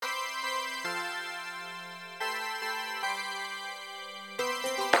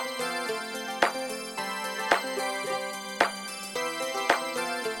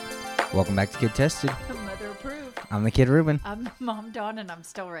Welcome back to Kid Tested. Mother approved. I'm the Kid Ruben. I'm Mom Dawn, and I'm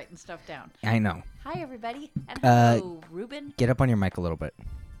still writing stuff down. I know. Hi, everybody. And hello, Ruben. Get up on your mic a little bit.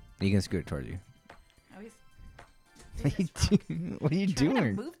 You can scoot it towards you. What are you Trying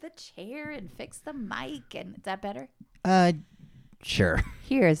doing? to move the chair and fix the mic. And is that better? Sure.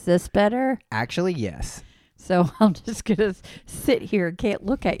 Here, is this better? Actually, yes. So I'm just going to sit here and can't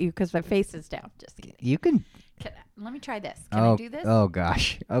look at you because my face is down. Just kidding. You can. Let me try this. Can I do this? Oh,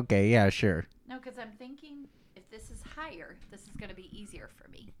 gosh. Okay, yeah, sure. No, because I'm thinking if this is higher, this is going to be easier for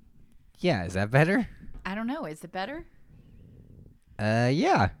me. Yeah, is that better? I don't know. Is it better?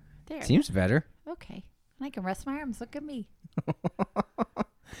 Yeah. There. Seems better. Okay. I can rest my arms. Look at me.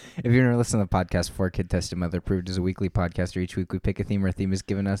 If you're never listening to the podcast before, Kid Tested Mother Approved is a weekly podcast where each week we pick a theme or a theme is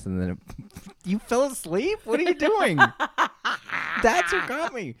given us, and then you fell asleep? What are you doing? That's what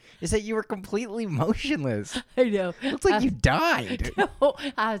got me. Is that you were completely motionless. I know. Looks like you died. No,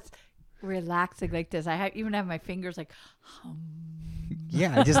 I was relaxing like this. Even have my fingers like,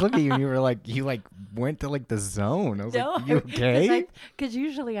 Yeah, I just looked at you and you were like, went to like the zone. I was like, you okay? Because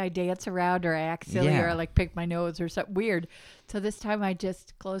usually I dance around or I act silly or I like pick my nose or something weird. So this time I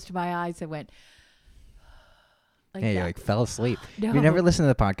just closed my eyes and went like you that. like fell asleep. No. If you never listened to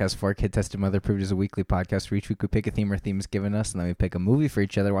the podcast before, Kid Tested Mother Approved is a weekly podcast where each week we pick a theme or theme is given us, and then we pick a movie for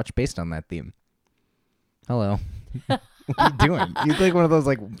each other, watch based on that theme. Hello. What are you doing? You look like one of those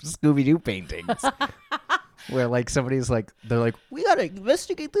like Scooby-Doo paintings. Where like somebody's like, they're like, we gotta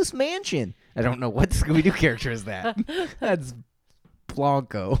investigate this mansion. I don't know what Scooby-Doo character is that. That's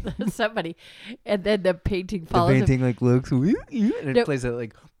Blanco. Somebody. And then the painting The follows painting like looks, and it Nope. plays it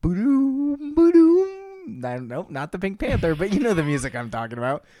like, boom, boom. Nope, not the Pink Panther, but you know the music I'm talking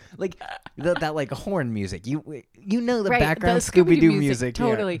about. Like that like horn music. You know the background the Scooby-Doo music.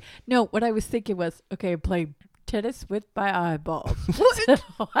 Totally. Yeah. No, what I was thinking was, okay, I'm playing tennis with my eyeballs. What?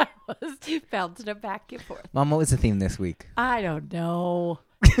 So I was bouncing it back and forth. Mom, what was the theme this week? I don't know.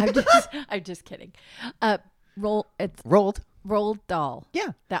 I'm just kidding. It's Rolled. Roald Dahl. Yeah.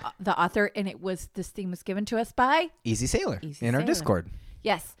 The author, and this theme was given to us by Easy Sailor Easy in our Sailor. Discord.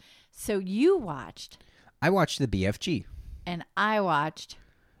 Yes. So you watched, I watched the BFG. and I watched.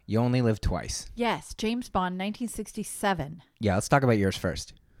 You Only Live Twice. Yes, James Bond, 1967. Yeah, let's talk about yours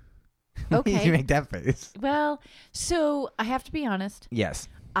first. Okay. You make that face. Well, so I have to be honest. Yes.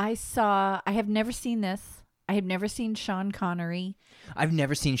 I have never seen this. I have never seen Sean Connery. I've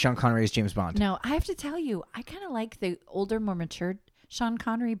never seen Sean Connery as James Bond. No, I have to tell you, I kind of like the older, more mature Sean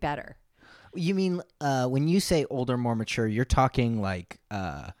Connery better. You mean when you say older, more mature, you're talking like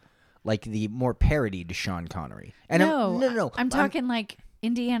the more parodied Sean Connery. And no. I'm talking like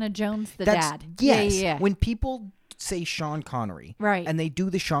Indiana Jones, the dad. Yes. Yeah. When people say Sean Connery, Right. and they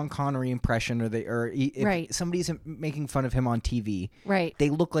do the Sean Connery impression, if Right. somebody's making fun of him on TV, Right. they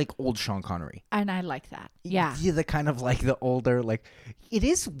look like old Sean Connery. And I like that. Yeah. The kind of like the older, like it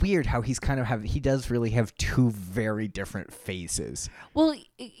is weird how he's kind of he does really have two very different faces. Well,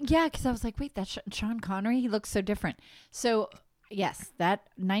 yeah, because I was like, wait, that's Sean Connery? He looks so different. So, yes, that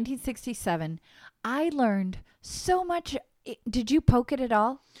 1967, I learned so much. Did you poke it at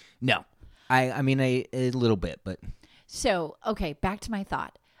all? No. I mean a little bit, but So, okay, back to my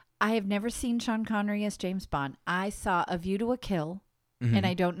thought. I have never seen Sean Connery as James Bond. I saw A View to a Kill, and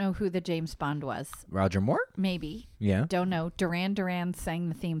I don't know who the James Bond was. Roger Moore? Maybe. Yeah. Don't know. Duran Duran sang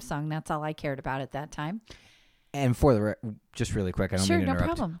the theme song. That's all I cared about at that time. And for the just really quick, I don't Sure, mean to no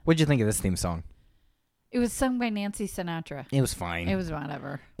interrupt. problem. What'd you think of this theme song? It was sung by Nancy Sinatra. It was fine. It was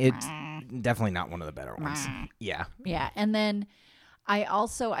whatever. It's definitely not one of the better ones. Yeah. Yeah. And then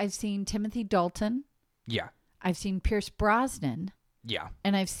I've seen Timothy Dalton. Yeah. I've seen Pierce Brosnan. Yeah.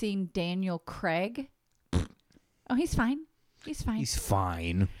 And I've seen Daniel Craig. Oh, he's fine. He's fine. He's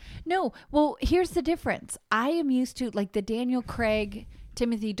fine. No, well, here's the difference. I am used to, like, the Daniel Craig,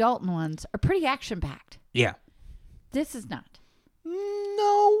 Timothy Dalton ones are pretty action-packed. Yeah. This is not.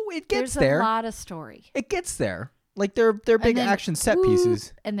 No, it gets There's there. a lot of story. It gets there. Like they're big then, action set whoop,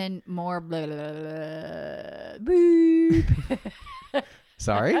 pieces. And then more blah, blah, blah, boop.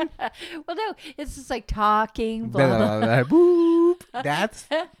 Sorry? Well, no, it's just like talking, Blah, blah, blah, blah. blah, boop. That's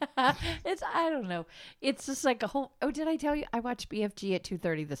I don't know. It's just like a whole, did I tell you? I watched BFG at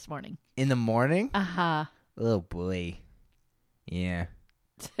 2:30 this morning. in the morning. Uh-huh. Oh boy. Yeah.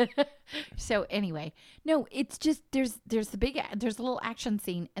 So anyway, no, it's just there's a little action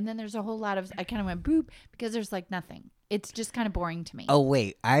scene, and then there's a whole lot of, I kind of went boop because there's like nothing. It's just kind of boring to me. Oh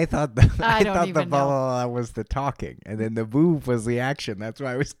wait, I thought I don't thought the even blah, know. blah, blah was the talking, and then the boop was the action. That's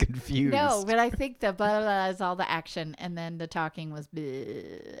why I was confused. No, but I think the blah, blah, blah is all the action, and then the talking was bleh,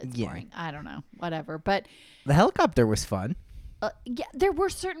 it's Yeah. boring. I don't know, whatever. But the helicopter was fun. Yeah, there were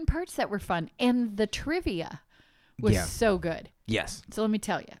certain parts that were fun, and the trivia was Yeah. so good. Yes. So let me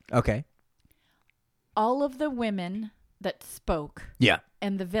tell you, Okay. all of the women that spoke Yeah.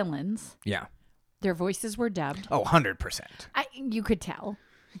 and the villains, Yeah. their voices were dubbed. Oh, 100%. You could tell,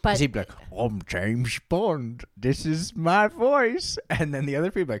 but He'd be like, I'm James Bond. This is my voice. And then the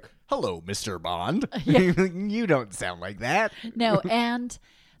other people like, hello, Mr. Bond. You don't sound like that. no. And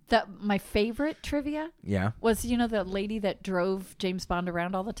my favorite trivia Yeah. was, the lady that drove James Bond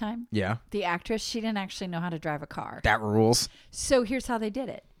around all the time. Yeah. The actress, she didn't actually know how to drive a car. That rules. So here's how they did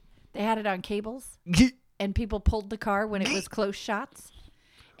it. They had it on cables, and people pulled the car when it was close shots,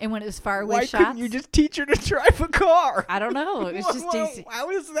 and when it was far away Why shots. couldn't you just teach her to drive a car? I don't know. It was just easy. How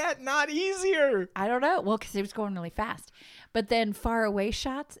is that not easier? I don't know. Well, because it was going really fast. But then far away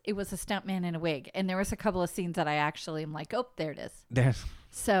shots, it was a stuntman in a wig. And there was a couple of scenes that I actually am like, oh, there it is. There's,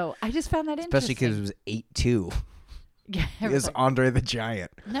 So I just found that especially interesting. because it was 8-2. Yeah, It was Andre the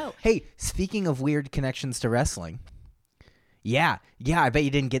Giant. no. Hey, speaking of weird connections to wrestling. Yeah, I bet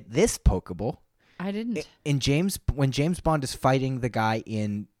you didn't get this pokeable. I didn't. When James Bond is fighting the guy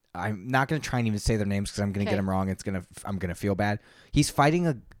in, I'm not going to try and even say their names because I'm going to get them wrong. I'm going to feel bad. He's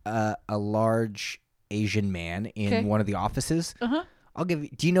fighting a large Asian man in one of the offices. Uh-huh. I'll give you.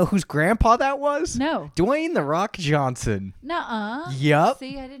 Do you know whose grandpa that was? No. Dwayne the Rock Johnson. Nuh-uh. Yup.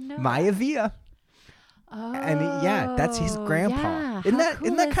 See, I didn't know. Maya Villa. Oh. And yeah, that's his grandpa. Yeah. Isn't How that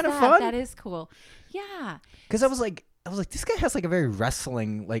cool kind of is fun? That is cool. Yeah. Because I was like, this guy has like a very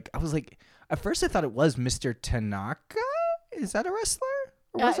wrestling. Like I was like, at first I thought it was Mr. Tanaka. Is that a wrestler?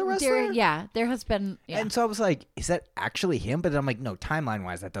 Or was a wrestler? There has been. Yeah. And so I was like, is that actually him? But I'm like, no, timeline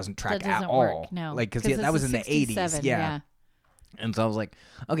wise, that doesn't track That doesn't at all. work, no. Like, because 'Cause that this was is in the 80s. 67, Yeah. And so I was like,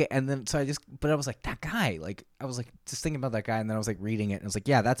 okay. And then so but I was like, that guy. Like, I was like, just thinking about that guy. And then I was like reading it. And I was like,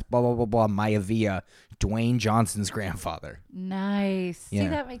 yeah, that's blah, blah, blah, blah. Maya Villa, Dwayne Johnson's grandfather. Nice. Yeah. See,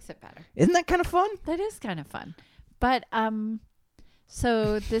 that makes it better. Isn't that kind of fun? That is kind of fun. But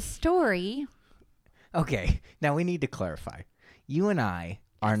so this story. Okay, now we need to clarify. You and I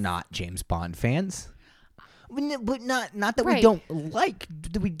are not James Bond fans, but not that we Right. don't like.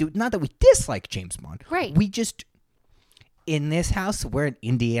 Not that we dislike James Bond. Right. We just in this house we're an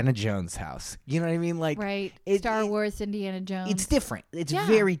Indiana Jones house. You know what I mean? Like Right. it- Star it- Wars, Indiana Jones. It's different. It's Yeah,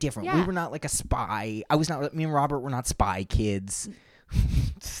 very different. We yeah. were not like a spy. I was not. Me and Robert were not spy kids.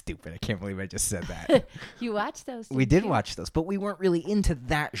 Stupid. I can't believe I just said that. You watched those? We didn't did you? watch those, but we weren't really into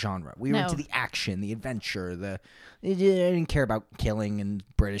that genre. We were No. into the action, the adventure, I didn't care about killing and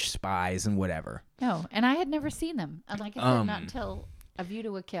British spies and whatever. No, and I had never seen them. And like I said, not Um, until A View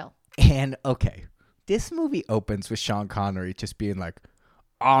to a Kill. And okay, this movie opens with Sean Connery just being like,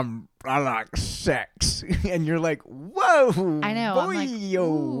 I like sex, and you're like, whoa, I know. boy, I'm like, yo.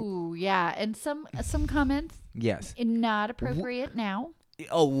 ooh, yeah. And some comments Yes. not appropriate now.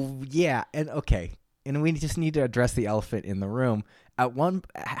 Oh yeah, and okay, and we just need to address the elephant in the room.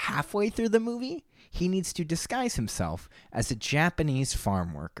 Halfway through the movie, he needs to disguise himself as a Japanese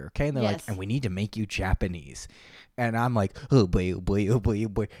farm worker. Okay, and they're like, Yes. and we need to make you Japanese. And I'm like, oh boy, oh boy, oh boy, oh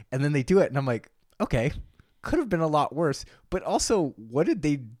boy. And then they do it, and I'm like, okay, could have been a lot worse. But also, what did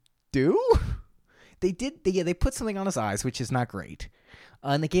they do? They put something on his eyes, which is not great.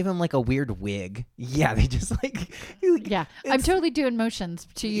 And they gave him like a weird wig. Yeah, they just like Yeah, I'm it's- totally doing motions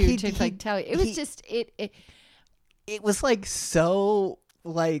to you He- to he- like tell you. It was he- just it. It was like so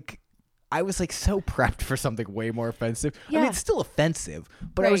like I was like so prepped for something way more offensive. I mean, Yeah. it's still offensive,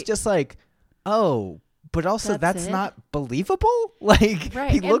 but I was Right. just like, oh, but also That's that's it? not believable. Like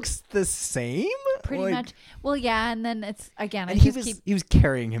Right, he and- looks the same, Pretty Like, much. Well, yeah, and then it's again. I And he just was keep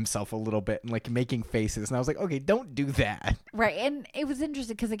carrying himself a little bit and like making faces, and I was like, okay, don't do that. right, and it was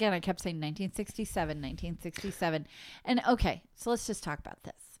interesting because again, I kept saying 1967, and okay, so let's just talk about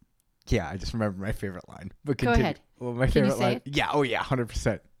this. Yeah, I just remember my favorite line. But Go continue. ahead. Well, my Can you favorite say line. it? Yeah. Oh yeah.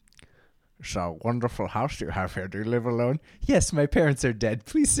 100%. It's a wonderful house you have here. Do you live alone? Yes, my parents are dead.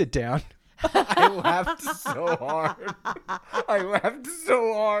 Please sit down. I laughed so hard.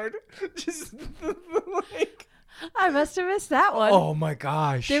 Just like. I must have missed that one. Oh my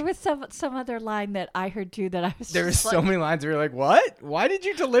gosh. There was some other line that I heard too that I was. There were just so like, many lines where you're like, what? Why did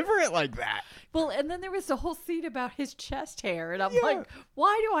you deliver it like that? Well, and then there was the whole scene about his chest hair, and I'm Yeah. like,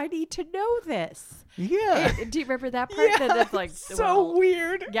 why do I need to know this? Yeah. Do you remember that part? Yeah, That it's like so well,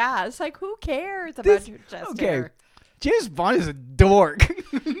 weird. Yeah, it's like who cares about This- your chest okay. hair? James Bond is a dork.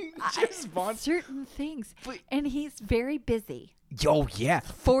 James Bond. Certain things, But- and he's very busy. Oh, yeah.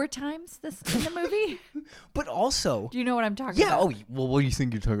 4 times this in the movie. But also, Do you know what I'm talking yeah. about? Oh, well, what do you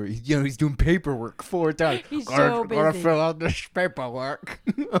think you're talking about? You know, he's doing paperwork 4 times. He's gotta so gotta busy. fill out this paperwork.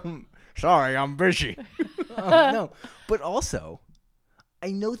 Sorry, I'm busy. No, but also,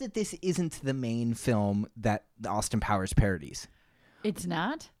 I know that this isn't the main film that Austin Powers parodies. It's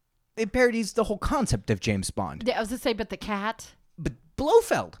not? It parodies the whole concept of James Bond. Yeah, I was going to say, but the cat? But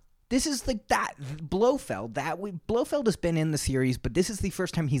Blofeld. This is like that. Blofeld. Blofeld has been in the series, but this is the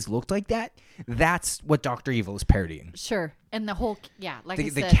first time he's looked like that. That's what Dr. Evil is parodying. Sure. And the whole, like I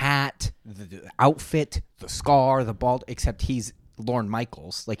The said. cat, the outfit, the scar, the bald, except he's Lorne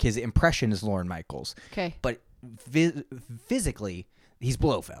Michaels. Like his impression is Lorne Michaels. Okay. But physically, he's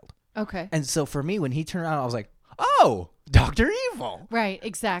Blofeld. Okay. And so for me, when he turned around, I was like, oh, Dr. Evil. Right,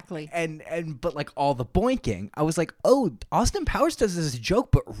 exactly. But like all the boinking, I was like, oh, Austin Powers does this as a joke,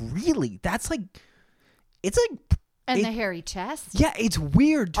 but really, that's like, it's like, And the hairy chest? yeah, it's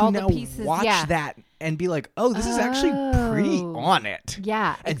weird to All the now pieces, watch yeah. that and be like, oh, this is actually pretty Oh. on it.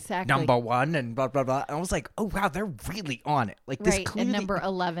 Yeah, And exactly. number one and blah, blah, blah. And I was like, oh, wow, they're really on it. Like this Right, clearly, and number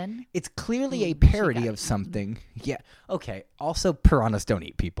 11. it's clearly Ooh, a she parody got of eaten. something. Yeah. Okay. Also, piranhas don't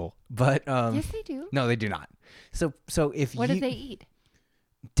eat people, but Yes, they do. no, they do not. So if What you did they eat?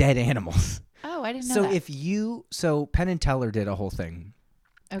 dead animals. Oh, I didn't know So that. so Penn and Teller did a whole thing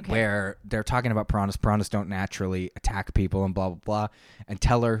Okay. where they're talking about piranhas. Piranhas don't naturally attack people and blah, blah, blah. And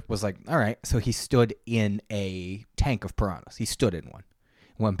Teller was like, all right. So he stood in a tank of piranhas. He stood in one.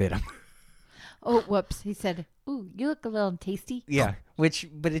 One bit him. Oh, whoops. He said, ooh, you look a little tasty. Yeah.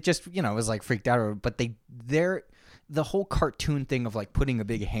 But it just, was like freaked out. But the whole cartoon thing of like putting a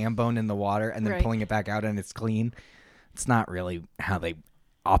big ham bone in the water and then Right. pulling it back out and it's clean. It's not really how they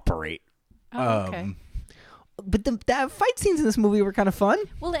operate. Oh, okay. But the fight scenes in this movie were kind of fun.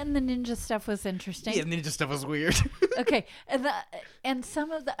 Well, and the ninja stuff was interesting. Yeah, ninja stuff was weird. Okay. And some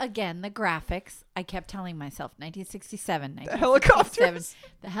of the graphics, I kept telling myself, 1967, 1967, helicopters.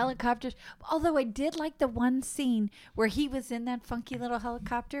 the helicopters. Although I did like the one scene where he was in that funky little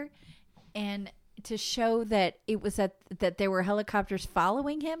helicopter, and to show that it was that there were helicopters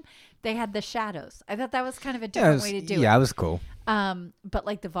following him, they had the shadows. I thought that was kind of a different way to do it was cool. it. But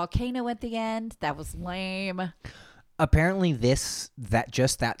like the volcano at the end, that was lame. Apparently,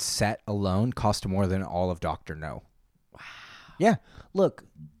 that set alone cost more than all of Dr. No. Wow. Yeah. Look,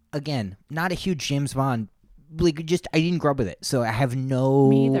 again, not a huge James Bond. Like, I didn't grow up with it, so I have no.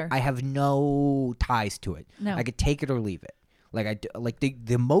 Me either. I have no ties to it. No. I could take it or leave it. Like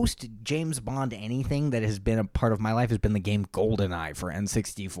the most James Bond anything that has been a part of my life has been the game GoldenEye for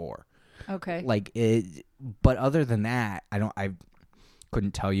N64. Okay. Like it, but other than that, I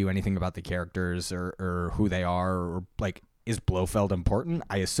couldn't tell you anything about the characters or who they are or like, is Blofeld important?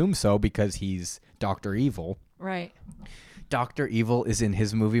 I assume so because he's Dr. Evil. Right. Dr. Evil is in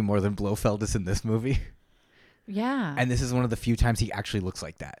his movie more than Blofeld is in this movie. Yeah. And this is one of the few times he actually looks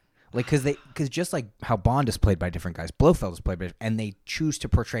like that. Like, because just like how Bond is played by different guys, Blofeld is played by, and they choose to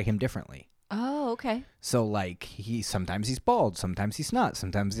portray him differently. Oh, okay. So like sometimes he's bald, sometimes he's not,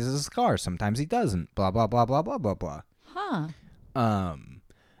 sometimes he has a scar, sometimes he doesn't. Blah blah blah blah blah blah blah. Huh.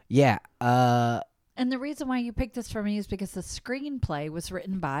 Yeah. And the reason why you picked this for me is because the screenplay was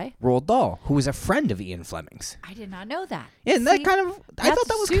written by. Roald Dahl, who was a friend of Ian Fleming's. I did not know that. Yeah, and See, that kind of, I that's thought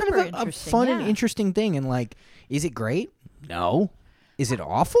that was kind super of a interesting, fun and yeah. interesting thing. And like, is it great? No. Is it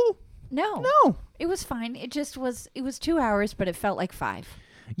awful? No. No. It was fine. It just was. It was 2 hours, but it felt like 5.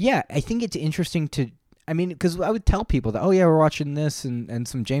 Yeah, I think it's interesting to. I mean, because I would tell people that, oh yeah, we're watching this and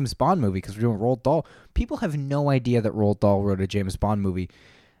some James Bond movie because we're doing Roald Dahl. People have no idea that Roald Dahl wrote a James Bond movie,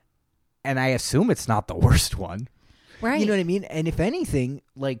 and I assume it's not the worst one. Right. You know what I mean? And if anything,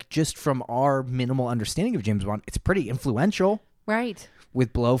 like just from our minimal understanding of James Bond, it's pretty influential. Right.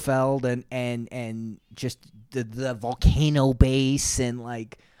 With Blofeld and just the volcano base and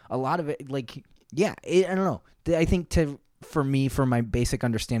like a lot of it, like yeah, I don't know. I think for my basic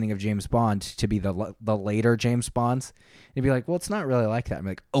understanding of James Bond to be the later James Bonds, it'd be like, well, it's not really like that. I'm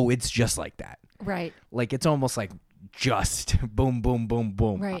like, oh, it's just like that. Right. Like it's almost like just boom, boom, boom,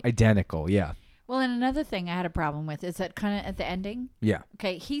 boom, Right. identical. Yeah, Well, and another thing I had a problem with is that kind of at the ending. yeah,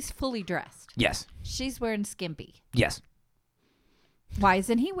 Okay, he's fully dressed. yes, She's wearing skimpy. yes. Why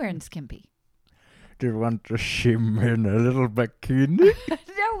isn't he wearing skimpy? Do you want to see me in a little bikini?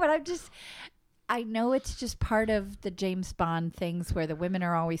 No, but I know it's just part of the James Bond things where the women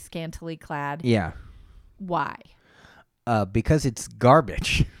are always scantily clad. Yeah, Why? because it's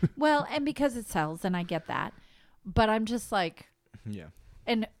garbage. Well, and because it sells, and I get that. But I'm just like, Yeah.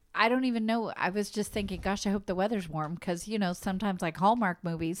 and I don't even know. I was just thinking, gosh, I hope the weather's warm because, sometimes like Hallmark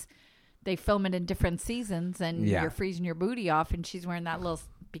movies, they film it in different seasons and Yeah. you're freezing your booty off and she's wearing that little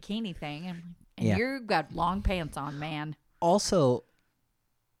bikini thing. And Yeah. you've got long pants on, man. Also,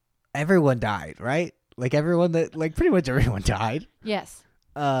 everyone died, right? Like pretty much everyone died. Yes.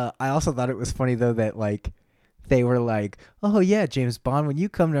 I also thought it was funny though that like they were like, "Oh yeah, James Bond, when you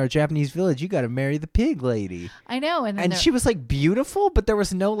come to our Japanese village, you got to marry the pig lady." I know, And she was like beautiful, but there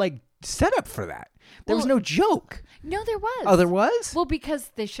was no like setup for that. There was no joke. No, there was. Oh, there was? Well, because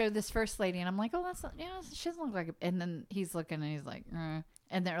they showed this first lady, and I'm like, oh, that's not, she doesn't look like it. And then he's looking, and he's like,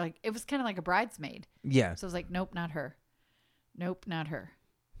 and they're like, it was kind of like a bridesmaid. Yeah. So I was like, nope, not her. Nope, not her.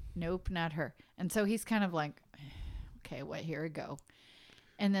 Nope, not her. And so he's kind of like, okay, well, here we go.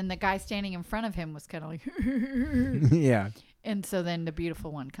 And then the guy standing in front of him was kind of like, yeah. And so then the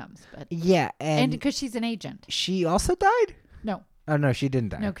beautiful one comes, but yeah, and because she's an agent. She also died? No. Oh no, she didn't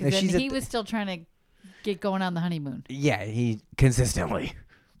die. No, because he was still trying to get going on the honeymoon. Yeah, he consistently.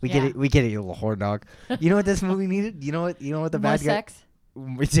 We Yeah. get it. We get it, you little horn dog. You know what this movie needed? You know what the More bad guy. sex?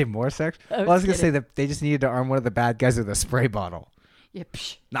 We say more sex. Oh, Well, I was gonna kidding. say that they just needed to arm one of the bad guys with a spray bottle. Yeah.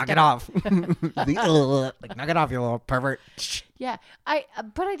 Knock it off. Like, knock it off, you little pervert. Yeah.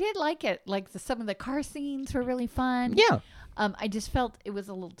 But I did like it. Like some of the car scenes were really fun. Yeah. I just felt it was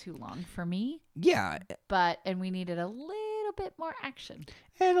a little too long for me. Yeah. And we needed a little bit more action.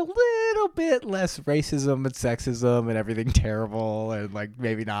 And a little bit less racism and sexism and everything terrible and like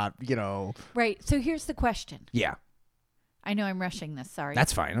maybe not, Right. So here's the question. Yeah. I know I'm rushing this. Sorry.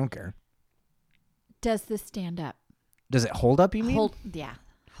 That's fine. I don't care. Does this stand up? Does it hold up, you mean?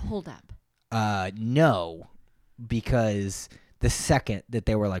 Hold up. No, because the second that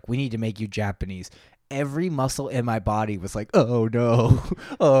they were like, we need to make you Japanese, every muscle in my body was like, oh no,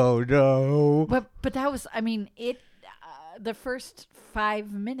 oh no. But that was, I mean, the first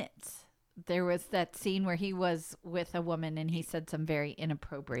 5 minutes, there was that scene where he was with a woman and he said some very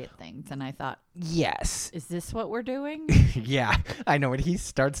inappropriate things. And I thought, Yes. is this what we're doing? Yeah, I know. When he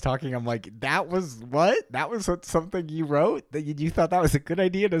starts talking, I'm like, that was what? That was something you wrote? That you thought that was a good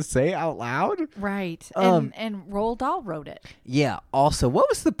idea to say out loud? Right. And Roald Dahl wrote it. Yeah. Also, what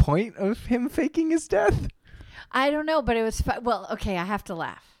was the point of him faking his death? I don't know, but it was well, okay, I have to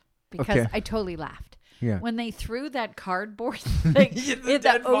laugh because Okay. I totally laughed. Yeah. When they threw that cardboard thing The in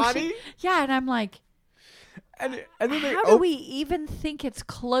dead the ocean. body? Yeah, and I'm like, And then they how do we even think it's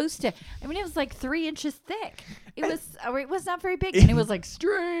close to? I mean, it was like 3 inches thick. It was not very big, and it was like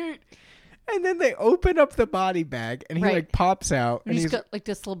straight. And then they open up the body bag, and he Right. like pops out, And he's got like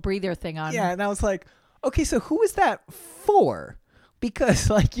this little breather thing on. yeah. And I was like, okay, so who is that for? Because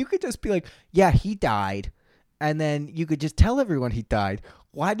like you could just be like, yeah, he died, and then you could just tell everyone he died.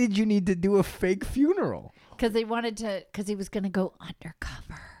 Why did you need to do a fake funeral? Because they wanted to. Because he was going to go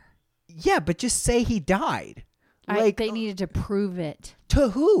undercover. Yeah, but just say he died. Like they needed to prove it. to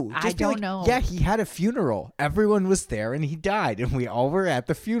who? I Just be don't like, know. Yeah, he had a funeral. Everyone was there, and he died, and we all were at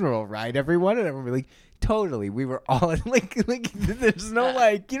the funeral, right? Everyone, and everyone like, totally. We were all like. There's no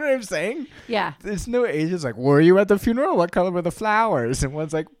like, you know what I'm saying? Yeah. There's no ages like, were you at the funeral? What color were the flowers? And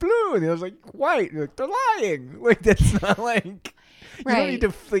one's like blue, and the other's like white. You're like, they're lying. Like that's not like. You don't Right. need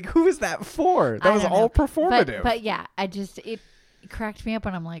to like. Who is that for? That I was don't all know. performative. But yeah, it cracked me up,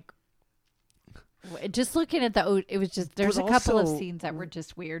 and I'm like, just looking at it was just there's But a couple of also, scenes that were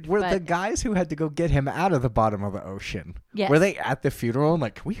just weird. Were but the guys who had to go get him out of the bottom of the ocean? Yes. Were they at the funeral and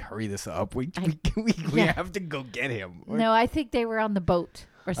like, can we hurry this up? We Yeah. have to go get him. no, I think they were on the boat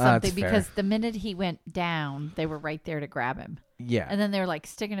or That's something fair. because the minute he went down, they were right there to grab him, Yeah. and then they were like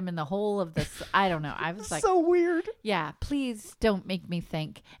sticking him in the hole of this. I don't know. I was like, so weird. yeah, please don't make me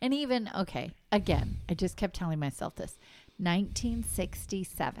think. And even okay, again, I just kept telling myself this.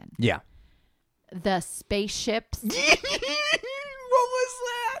 1967. Yeah. The spaceships. What was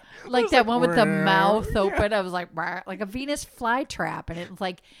that? Like It was that one with the mouth Yeah. open. I was like, "Rah," like a Venus flytrap, and it was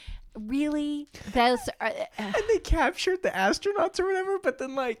like, really, those. And they captured the astronauts or whatever, but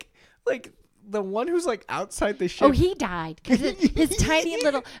then like the one who's like outside the ship. Oh, he died because his tiny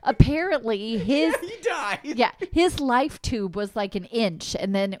little. Apparently, his he died. yeah, his life tube was like an inch,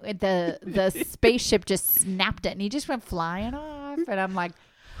 and then the spaceship just snapped it, and he just went flying off. And I'm like,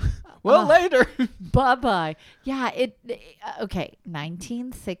 Well, later. bye bye. Yeah, okay,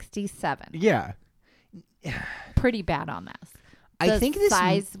 1967. Yeah. Pretty bad on this. I The think this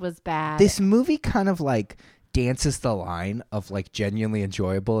size was bad. This movie kind of like dances the line of like genuinely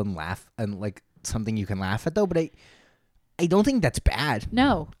enjoyable and laugh and like something you can laugh at though, but I don't think that's bad.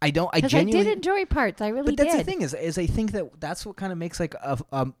 No, I don't. I because I genuinely did enjoy parts. I really But that's did. the thing is I think that's what kind of makes like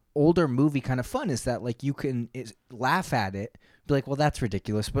a older movie kind of fun is that like you can laugh at it, be like, well, that's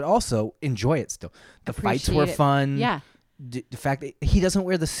ridiculous, but also enjoy it still. The fights were Appreciate it. fun. Yeah, The fact that he doesn't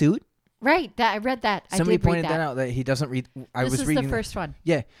wear the suit. right. That I read that. Somebody I did pointed read that out that he doesn't read. I This was is reading the first one.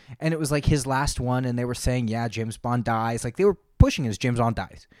 Yeah, and it was like his last one, and they were saying, yeah, James Bond dies. Like they were pushing it as James Bond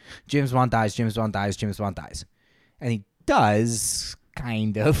dies. James Bond dies. James Bond dies. James Bond dies, and he does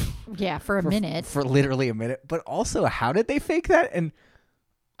kind of. Yeah, for a minute. For literally a minute. But also, how did they fake that? And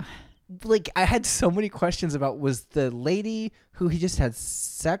like, I had so many questions about, was the lady who he just had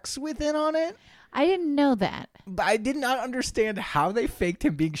sex with in on it? I didn't know that. But I did not understand how they faked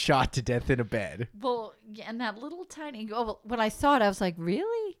him being shot to death in a bed. Well, and that little tiny. Oh, when I saw it, I was like,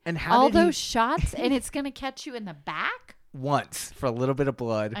 really? And how all did he- those shots, and it's gonna catch you in the back? Once for a little bit of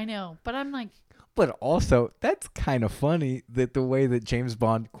blood. I know, but I'm like, But also, that's kind of funny that the way that James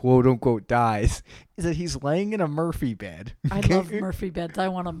Bond, quote unquote, dies is that he's laying in a Murphy bed. I love Murphy beds. I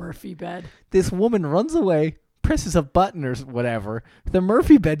want a Murphy bed. This woman runs away, presses a button or whatever. The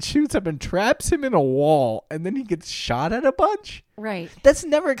Murphy bed shoots up and traps him in a wall, and then he gets shot at a bunch. Right. That's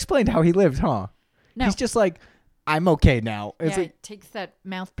never explained how he lived, huh? No. He's just like, I'm okay now. It's Yeah, like, it takes that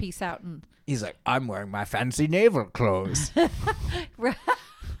mouthpiece out and. he's like, I'm wearing my fancy naval clothes. Right.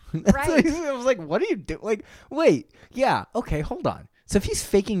 I was like, what do you do? Like, wait, yeah, okay, hold on. So if he's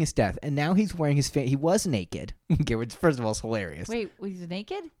faking his death, and now he's wearing his he was naked. Okay, which first of all is hilarious. Wait, was he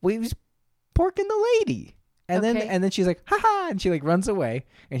naked? Well, he was porking the lady, and Okay. then she's like, ha, and she like runs away,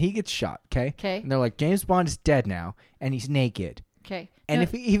 and he gets shot. Okay, Okay. and they're like, James Bond is dead now, and he's naked. Okay. And No.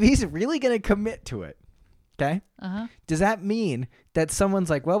 if he's really gonna commit to it, okay, Uh-huh. does that mean that someone's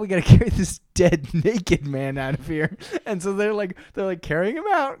like, well, we got to carry this dead naked man out of here? And so they're like carrying him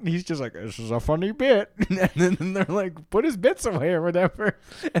out, and he's just like, this is a funny bit. And then they're like, put his bits away or whatever.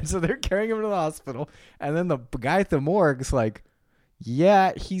 And so they're carrying him to the hospital. And then the guy at the morgue's like,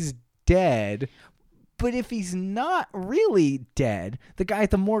 yeah, he's dead. But if he's not really dead, the guy at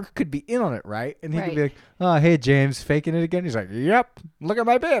the morgue could be in on it, right? And he could be Right. like, oh, hey, James, faking it again? He's like, yep, look at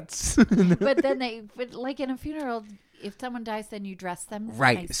my bits. But then but like in a funeral, if someone dies, then you dress them.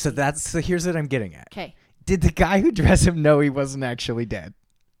 Right. So here's what I'm getting at. Okay. Did the guy who dressed him know he wasn't actually dead?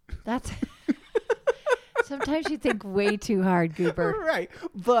 That's. Sometimes you think way too hard, Goober. Right.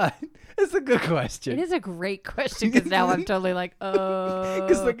 But it's a good question. It is a great question because now I'm totally like, oh.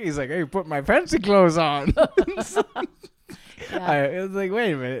 Because he's like, hey, put my fancy clothes on. Yeah. It was like,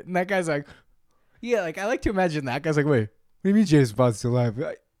 wait a minute. And that guy's like, yeah, like I like to imagine that guy's like, wait, what do you mean James Bond's still alive?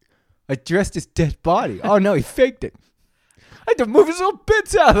 I dressed his dead body. Oh, no, he faked it. I had to move his little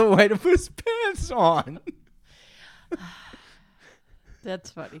bits out of the way to put his pants on. That's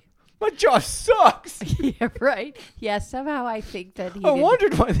funny. My job sucks. Yeah, right. Yeah, somehow I think that he I didn't-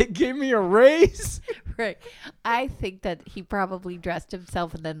 wondered why they gave me a raise. Right. I think that he probably dressed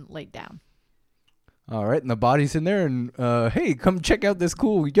himself and then laid down. All right, and the body's in there, and hey, come check out this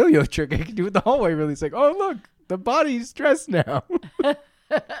cool yo-yo trick I can do in the hallway. Really, it's like, oh look, the body's dressed now.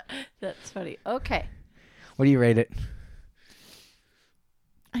 That's funny. Okay. What do you rate it?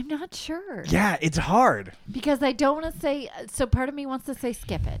 I'm not sure. Yeah, it's hard. Because I don't want to say, so part of me wants to say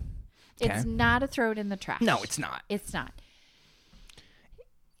skip it. Okay. It's not a throw it in the trash. No, it's not. It's not.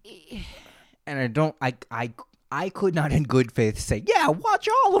 And I don't. I could not, in good faith, say, yeah, watch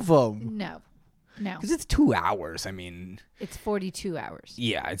all of them, No. No. because it's 2 hours. I mean, It's 42 hours.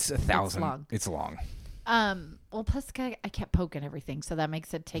 yeah, it's 1,000. long. It's long. Well, plus I kept poking everything, so that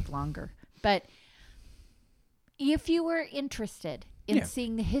makes it take longer. But if you were interested in Yeah.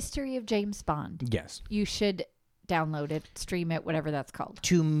 seeing the history of James Bond, Yes. you should download it, stream it, whatever that's called.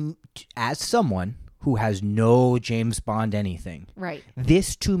 As someone who has no James Bond anything, Right.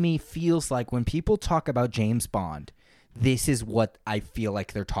 this to me feels like when people talk about James Bond, this is what I feel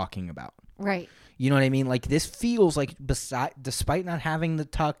like they're talking about. Right. You know what I mean? Like this feels like, despite not having the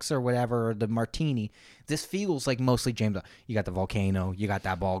tux or whatever, or the martini, this feels like mostly James Bond. You got the volcano, you got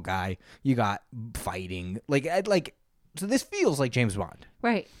that bald guy, you got fighting, so this feels like James Bond.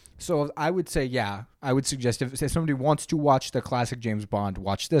 Right. So I would say, yeah, I would suggest if somebody wants to watch the classic James Bond,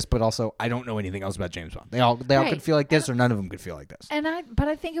 watch this. But also, I don't know anything else about James Bond. They all Right. could feel like this, or none of them could feel like this. But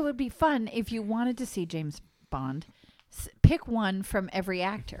I think it would be fun if you wanted to see James Bond, pick one from every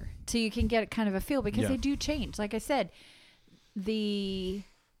actor so you can get kind of a feel because Yeah. they do change. Like I said,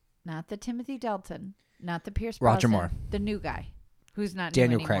 not the Timothy Dalton, not the Pierce Roger Brosnan, Moore. the new guy who's not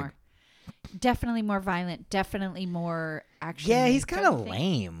Daniel new Craig. anymore. Definitely more violent, definitely more action. Yeah, he's don't kind of you think?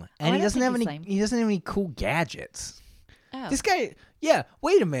 lame, I and he don't doesn't think have he's any. lame. He doesn't have any cool gadgets. Oh. This guy. Yeah.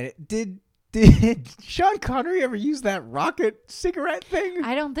 Wait a minute. Did Sean Connery ever use that rocket cigarette thing?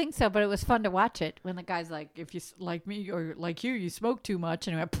 I don't think so, but it was fun to watch it when the guy's like, if you like me or like you smoke too much.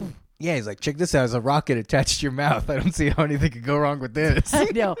 And it went, poof. Yeah, he's like, check this out. There's a rocket attached to your mouth. I don't see how anything could go wrong with this. I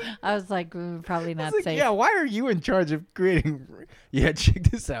know. I was like, probably I not was like, safe. yeah, why are you in charge of creating? Yeah, check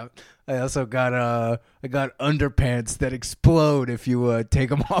this out. I also got I got underpants that explode if you take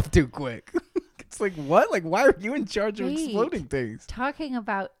them off too quick. It's like what? Like why are you in charge of Wait. exploding things? Talking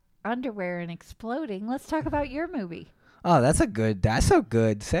about underwear and exploding, let's talk about your movie. Oh, that's a good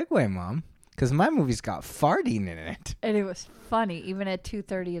segue, Mom. Because my movie's got farting in it. And it was funny, even at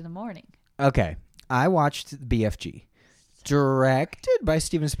 2:30 in the morning. Okay, I watched BFG, directed by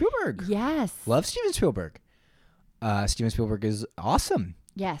Steven Spielberg. Yes. Love Steven Spielberg. Steven Spielberg is awesome.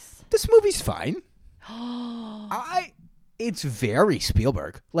 Yes. This movie's fine. It's very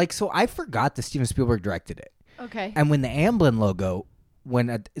Spielberg. Like, so I forgot that Steven Spielberg directed it. Okay. And when the Amblin logo,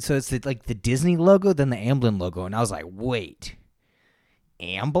 so it's like the Disney logo, then the Amblin logo, and I was like, wait,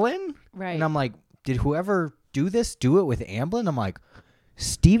 Amblin? Right. And I'm like, did whoever do it with Amblin? I'm like,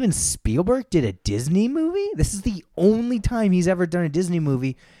 Steven Spielberg did a Disney movie? This is the only time he's ever done a Disney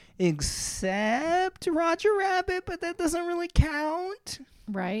movie, except Roger Rabbit, but that doesn't really count.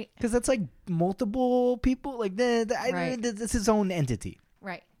 Right. Because that's like multiple people. Like, Right. that's his own entity.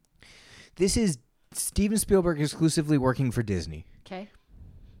 Right. This is Steven Spielberg exclusively working for Disney. Okay.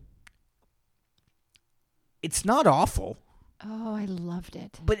 It's not awful, Oh, I loved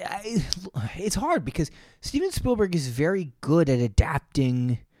it. but it's hard because Steven Spielberg is very good at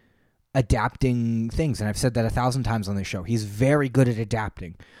adapting things, and I've said that 1,000 times on this show. He's very good at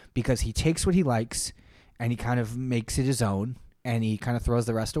adapting because he takes what he likes and he kind of makes it his own, and he kind of throws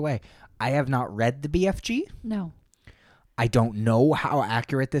the rest away. I have not read the BFG. No. I don't know how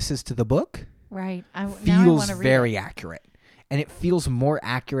accurate this is to the book. Right. Now I Feels want to read very it. accurate. And it feels more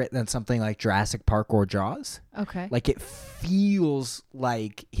accurate than something like Jurassic Park or Jaws. Okay. Like, it feels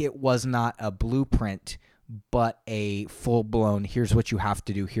like it was not a blueprint, but a full-blown, here's what you have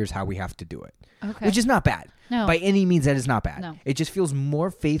to do, here's how we have to do it. Okay. Which is not bad. No. By any means, that is not bad. No. It just feels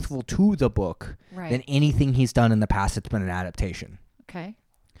more faithful to the book Right. than anything he's done in the past that's been an adaptation. Okay.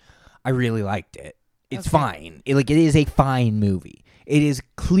 I really liked it. It's Okay. fine. It is a fine movie. It is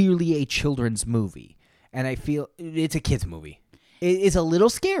clearly a children's movie. And I feel it's a kid's movie. It's a little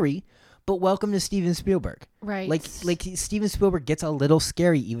scary, but welcome to Steven Spielberg. Right. Like Steven Spielberg gets a little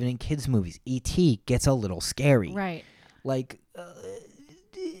scary even in kids' movies. E.T. gets a little scary. Right. Like,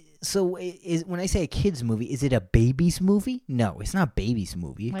 so when I say a kids' movie, is it a baby's movie? No, it's not a baby's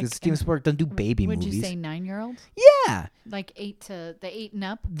movie because Like Steven Spielberg doesn't do baby Would movies. you say 9-year-olds? Yeah, Like 8 and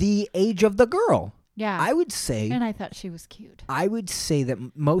up? the age of the girl. Yeah. I would say. And I thought she was cute. I would say that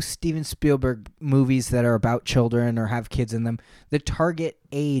most Steven Spielberg movies that are about children or have kids in them, the target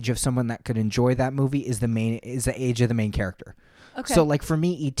age of someone that could enjoy that movie is the age of the main character. Okay. So, like for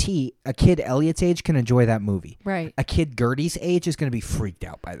me, E.T., a kid Elliot's age can enjoy that movie. Right. A kid Gertie's age is going to be freaked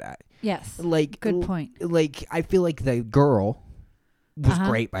out by that. Yes. Like, Good point. Like, I feel like the girl was Uh-huh.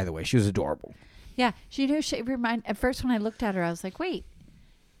 great. By the way, she was adorable. Yeah. At first when I looked at her, I was like, wait.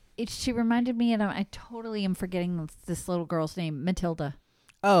 She reminded me, and I totally am forgetting this little girl's name, Matilda.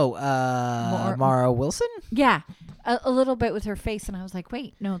 Oh, Mara Wilson? Yeah. A little bit with her face, and I was like,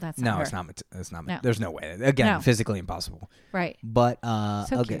 wait, no, that's not No, her. it's not. It's not. No. There's no way. Again, No. physically impossible. Right. But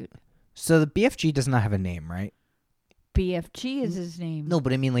So okay. cute. So the BFG does not have a name, right? BFG is his name. No,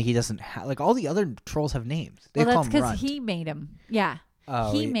 but I mean, like he doesn't have like all the other trolls have names. They well, call that's him because Runt. he made them. Yeah.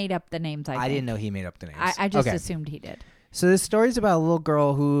 Oh, he made up the names, I I think. didn't know he made up the names. I just okay. assumed he did. So this story's about a little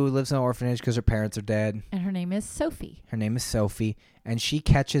girl who lives in an orphanage because her parents are dead. And her name is Sophie. Her name is Sophie, and she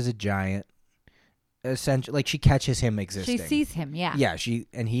catches a giant. Essentially, like she catches him existing. She sees him, yeah. Yeah,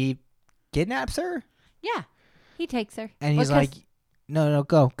 and he kidnaps her, Yeah. He takes her. and he's Well, like, 'cause "No,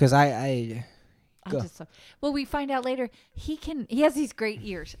 go," because I go. Well, we find out later he has these great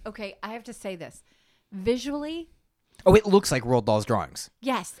ears. Okay, I have to say this. Visually, Oh, it looks like Roald Dahl's drawings.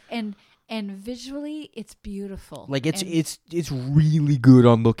 yes, and visually it's beautiful. Like it's And- really good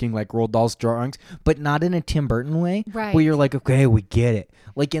on looking like Roald Dahl's drawings, but not in a Tim Burton way. Right. Where you're like, okay, we get it.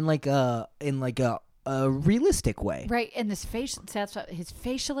 Like in a realistic way. right, and his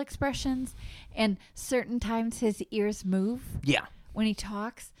facial expressions, and certain times his ears move Yeah. when he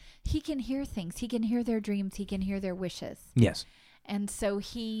talks. He can hear things. He can hear their dreams. He can hear their wishes. Yes. And so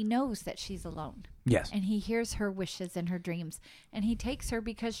he knows that she's alone. Yes. And he hears her wishes and her dreams. And he takes her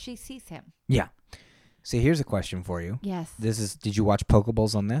because she sees him. Yeah. So here's a question for you. Yes. Did you watch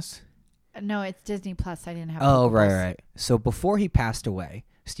Pokeballs on this? No, it's Disney Plus. I didn't have Oh, Pokeballs. right. So before he passed away,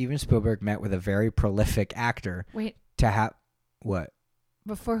 Steven Spielberg met with a very prolific actor Wait, to have what?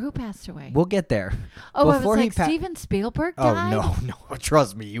 before who passed away? We'll get there. Oh, I was before he like, Steven Spielberg Oh died? no.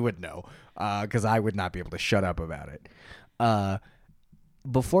 Trust me, you would know, because I would not be able to shut up about it.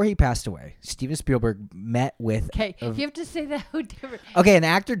 Before he passed away, Steven Spielberg met with. Okay, you have to say that how different. Okay, an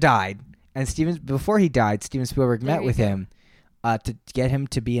actor died, and before he died, Steven Spielberg There met you with go. him to get him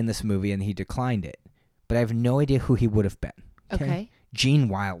to be in this movie, and he declined it. But I have no idea who he would have been. Okay. Gene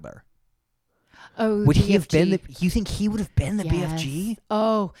Wilder. Oh, Would he have been BFG. you think he would have been the Yes. BFG?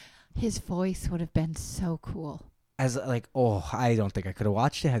 Oh, his voice would have been so cool. as like, oh, I don't think I could have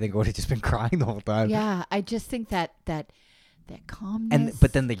watched it. I think I would have just been crying the whole time. Yeah, I just think that calmness. And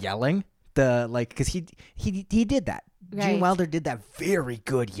but then the yelling, the like, because he did that. Right. Gene Wilder did that very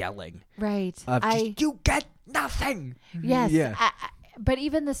good yelling. Right. Of just, you get nothing. Yes. Yeah. But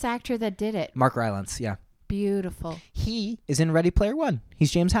even this actor that did it, Mark Rylance. Yeah. beautiful. He is in Ready Player One.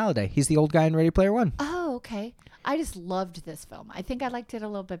 He's James Halliday. He's the old guy in Ready Player One. Oh, okay. I just loved this film. I think I liked it a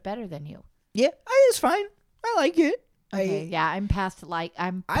little bit better than you. Yeah, it's fine. I like it. Okay. Yeah, I'm past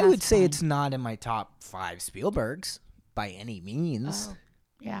I would say fine. it's not in my top 5 Spielbergs by any means. Oh,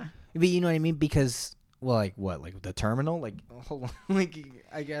 yeah. But you know what I mean? Because, well, like what? Like The Terminal? Like, hold on. Like,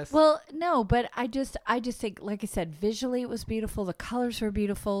 I guess. Well, no, but I just think, like I said, visually it was beautiful. The colors were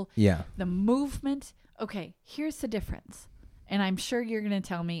beautiful. Yeah. The movement. Okay, here's the difference. And I'm sure you're going to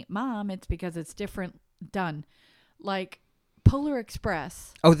tell me, Mom, it's because it's different done. Like Polar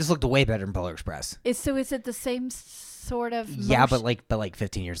Express. Oh, this looked way better than Polar Express. Is it the same sort of Yeah, motion? but like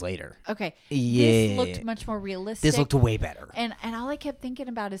 15 years later. Okay. Yeah. This looked much more realistic. This looked way better. And all I kept thinking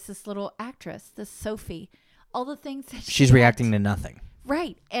about is this little actress, this Sophie. All the things that She's had reacting to nothing.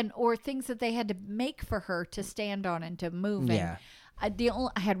 right, and or things that they had to make for her to stand on and to move. Yeah. And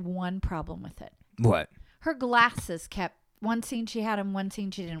I had one problem with it. What? Her glasses kept. One scene she had them, one scene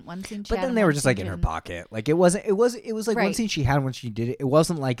she didn't. One scene she But had then them, they were one just scene like she in her didn't. pocket. Like it was like one Right. scene she had when she did it. It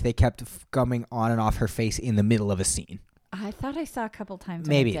wasn't like they kept coming on and off her face in the middle of a scene. I thought I saw a couple times.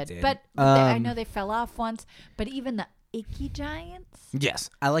 Maybe when it did. But I know they fell off once. But even the Icky Giants,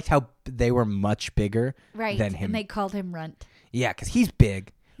 Yes, I liked how they were much bigger right? than him. And they called him Runt. Yeah, because he's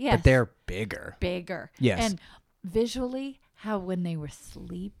big, Yes, but they're bigger. bigger. Yes. And visually, how when they were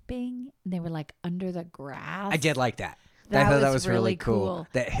sleeping, they were like under the grass. I did like that. That I thought that was was really really cool. cool.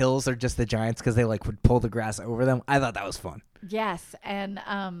 That hills are just the giants because they like would pull the grass over them. I thought that was fun. Yes, and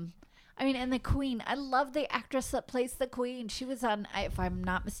I mean, and the Queen. I love the actress that plays the Queen. She was on, if I'm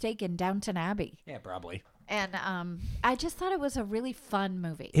not mistaken, Downton Abbey. Yeah, probably. And I just thought it was a really fun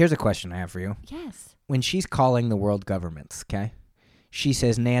movie. Here's a question I have for you. Yes. When she's calling the world governments, okay, she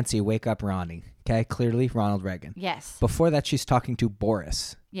says, "Nancy, wake up, Ronnie." Okay, clearly Ronald Reagan. Yes. Before that, she's talking to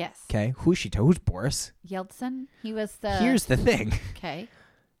Boris. Yes. Okay, who's Boris? Yeltsin. He was the. Here's the thing. Okay.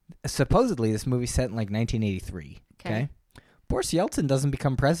 Supposedly, this movie's set in like 1983. Okay. Boris Yeltsin doesn't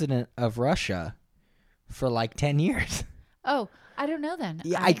become president of Russia for like 10 years. Oh, I don't know then.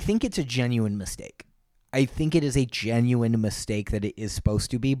 Yeah, I think it's a genuine mistake. I think it is a genuine mistake that it is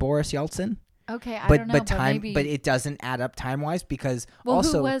supposed to be Boris Yeltsin. Okay, I But don't know. but maybe. it doesn't add up time wise because Well,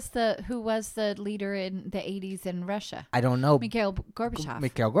 also who was the leader in the 80s in Russia? I don't know Mikhail Gorbachev.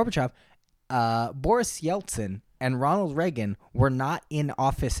 Mikhail Gorbachev, Boris Yeltsin and Ronald Reagan were not in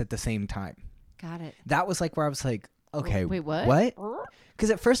office at the same time. Got it. That was like where I was like, okay, Wait, what? What?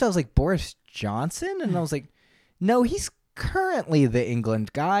 Because at first I was like Boris Johnson, and I was like, no, he's currently the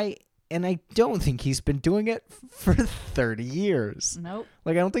England guy, and I don't think he's been doing it for 30 years. Nope.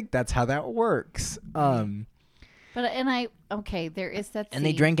 Like I don't think that's how that works. But there is that. And they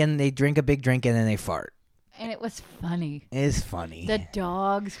scene, drink a big drink, and then they fart. and it was funny. It's funny. The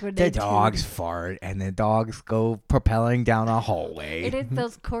dogs were The dogs fart, and the dogs go propelling down a hallway. It is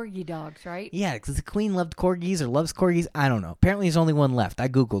those corgi dogs, right? Yeah, because the queen loved corgis or loves corgis. I don't know. Apparently, there's only one left. I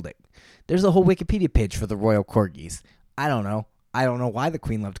Googled it. There's a whole Wikipedia page for the royal corgis. I don't know. I don't know why the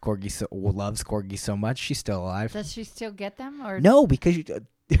queen loves corgis so much. She's still alive. Does she still get them, or No, because this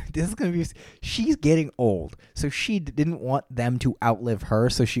is going to be... She's getting old, so she didn't want them to outlive her,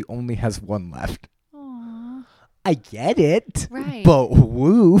 so she only has one left. Aw. I get it. Right. But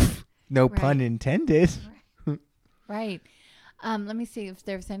woof. No Right. pun intended. Right. Let me see if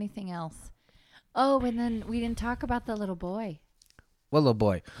there's anything else. Oh, and then we didn't talk about the little boy. What little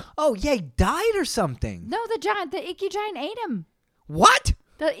boy? Oh, yeah, he died or something. No, the Icky Giant ate him. What?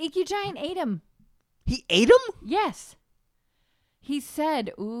 The Icky Giant ate him. He ate him? Yes. He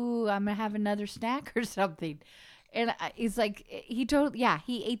said, "Ooh, I'm gonna have another snack or something," and he's like, he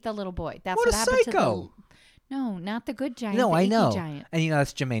ate the little boy. That's What what, a happened psycho. to the. No, not the good giant. No, the I Icky know. Giant. And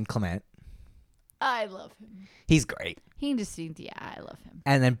that's Jermaine Clement. I love him. He's great. He just seemed, I love him.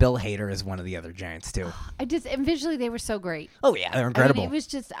 And then Bill Hader is one of the other giants, too. And visually they were so great. Oh, yeah, they're incredible. I mean,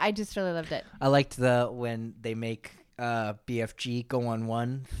 I just really loved it. I liked when they make BFG go on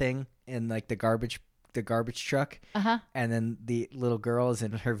one thing in like the garbage truck, and then the little girl is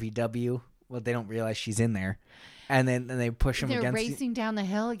in her VW. Well, they don't realize she's in there, and then they push him They're against. racing down the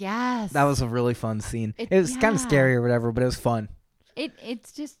hill. Yes, That was a really fun scene. It was kind of scary or whatever, but it was fun.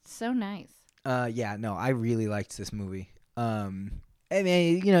 It's just so nice. Yeah, no, I really liked this movie. I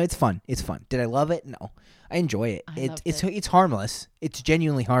mean, it's fun. It's fun. Did I love it? No, I enjoy it. I loved It's harmless. It's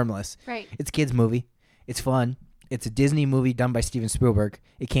genuinely harmless. Right. It's a kids movie. It's fun. It's a Disney movie done by Steven Spielberg.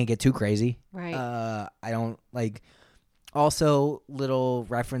 It can't get too crazy. Right. I don't like. Also, little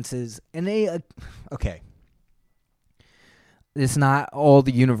references, and they okay. It's not all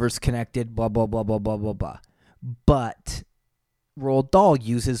the universe connected. Blah blah blah blah blah blah blah. But Roald Dahl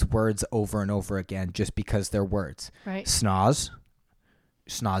uses words over and over again just because they're words. Right. Snoz,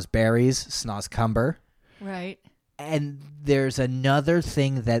 snozberries, snozcumber. Right. And there's another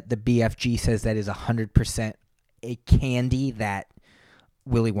thing that the BFG says that is 100% a candy that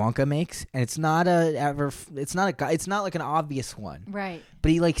Willy Wonka makes, and it's not like an obvious one. Right.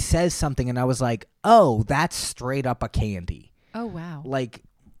 But he like says something, and I was like, "Oh, that's straight up a candy." Oh wow. Like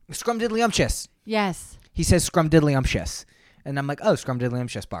scrumdiddlyumptious. Yes. He says scrumdiddlyumptious, and I'm like, "Oh,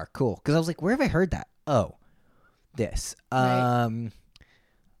 scrumdiddlyumptious bar, cool." Because I was like, "Where have I heard that?" Oh, this. Right.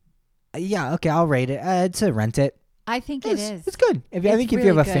 Yeah. Okay, I'll rate it. It's a rent it. I think it is. It's good. I think if you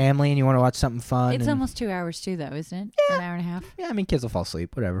have a family and you want to watch something fun. It's almost 2 hours too, though, isn't it? Yeah. An hour and a half. Yeah, I mean, kids will fall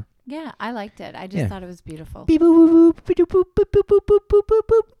asleep. Whatever. Yeah, I liked it. I just thought it was beautiful. Beep boop boop boop boop boop boop boop boop boop boop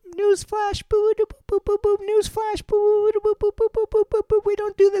boop. News flash. Boop boop boop boop boop. News flash. Boop boop boop boop boop boop boop boop. We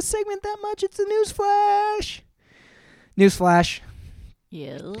don't do this segment that much. It's a news flash. News flash.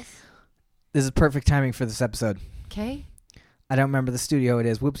 Yes. This is perfect timing for this episode. Okay. I don't remember the studio it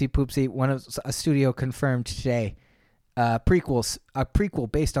is. Whoopsie poopsie. A studio confirmed today. A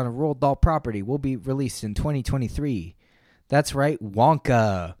prequel based on a Roald Dahl property will be released in 2023. That's right,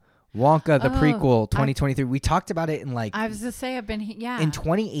 Wonka the prequel 2023. We talked about it in I was to say in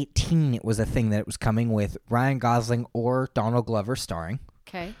 2018 it was a thing that it was coming with Ryan Gosling or Donald Glover starring.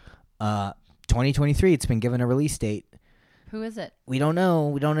 Okay. 2023 it's been given a release date. Who is it? We don't know.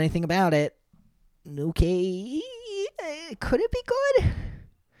 We don't know anything about it. Okay. Could it be good?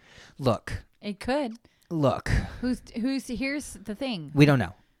 Look. It could. Look. Who's here's the thing. We don't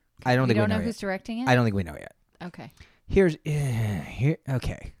know. I don't think we know who's yet. directing it? I don't think we know yet. Okay.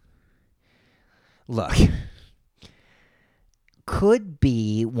 Okay. Look. Could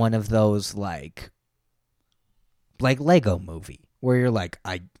be one of those like Lego movie where you're like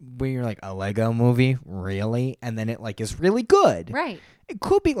a Lego movie, really? And then it like is really good. Right. It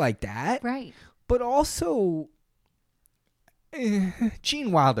could be like that. Right. But also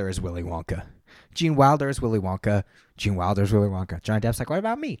Gene Wilder is Willy Wonka. Gene Wilder is Willy Wonka. Gene Wilder's Willy Wonka. Johnny Depp's like, what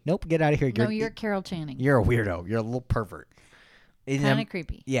about me? Nope, get out of here. You're Carol Channing. You're a weirdo. You're a little pervert. Kind of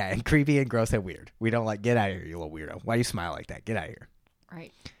creepy. Yeah, and creepy and gross and weird. We don't like, get out of here, you little weirdo. Why do you smile like that? Get out of here.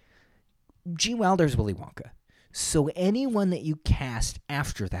 Right. Gene Wilder's Willy Wonka. So anyone that you cast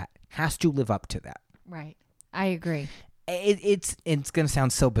after that has to live up to that. Right. I agree. It's going to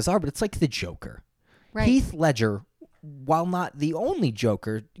sound so bizarre, but it's like the Joker. Right. Heath Ledger, while not the only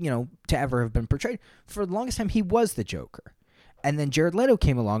Joker, to ever have been portrayed, for the longest time he was the Joker. And then Jared Leto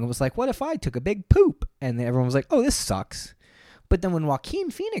came along and was like, what if I took a big poop? And then everyone was like, oh, this sucks. But then when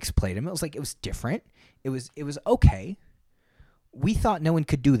Joaquin Phoenix played him, it was like, it was different. It was okay. We thought no one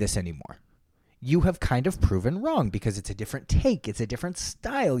could do this anymore. You have kind of proven wrong because it's a different take. It's a different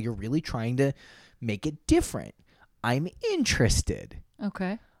style. You're really trying to make it different. I'm interested.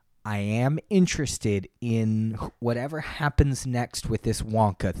 Okay. I am interested in whatever happens next with this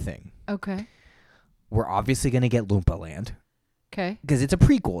Wonka thing. Okay. We're obviously going to get Loompa Land. Okay. Because it's a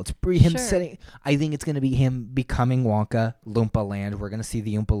prequel. It's him Sure. setting. I think it's going to be him becoming Wonka, Loompa Land. We're going to see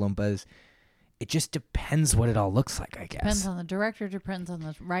the Oompa Loompas. It just depends what it all looks like, I guess. Depends on the director, depends on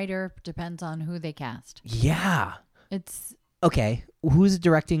the writer, depends on who they cast. Yeah. It's okay. Who's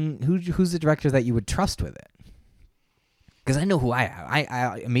directing? Who's the director that you would trust with it? Because I know who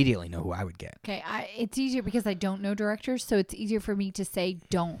I immediately know who I would get. okay. It's easier because I don't know directors, so it's easier for me to say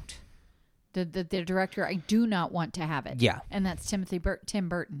don't. The director, I do not want to have it. Yeah. And that's Tim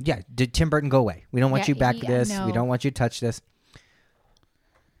Burton. Yeah. Did Tim Burton go away? We don't want you back to this. No. We don't want you to touch this.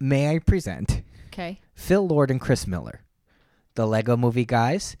 May I present Okay. Phil Lord and Chris Miller, the Lego Movie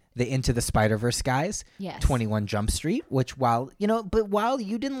guys, the Into the Spider-Verse guys, Yes. 21 Jump Street, which while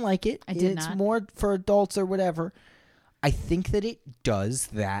you didn't like it, I did it's not. more for adults or whatever. I think that it does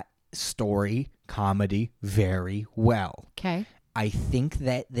that story comedy very well. Okay. I think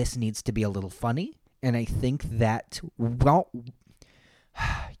that this needs to be a little funny, and I think that, well,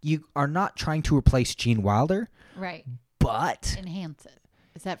 you are not trying to replace Gene Wilder, Right. but Enhance it.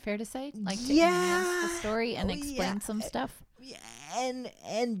 Is that fair to say? Like to Yeah. enhance the story and explain some stuff?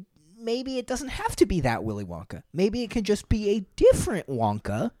 and maybe it doesn't have to be that Willy Wonka. Maybe it can just be a different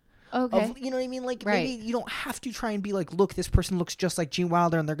Wonka. Okay. You know what I mean? Like, Right. maybe you don't have to try and be like, look, this person looks just like Gene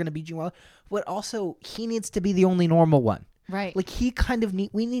Wilder, and they're going to be Gene Wilder. But also, he needs to be the only normal one. Right. Like, he kind of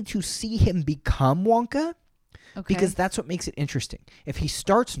we need to see him become Wonka, Okay. because that's what makes it interesting. If he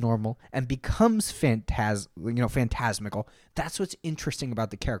starts normal and becomes phantasmical, that's what's interesting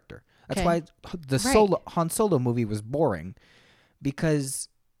about the character. That's Okay. why the Han Solo movie was boring, because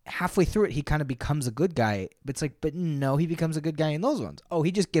halfway through it he kind of becomes a good guy, but it's like, but no, he becomes a good guy in those ones. Oh,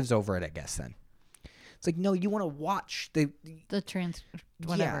 he just gives over it, I guess. Then it's like, no, you want to watch the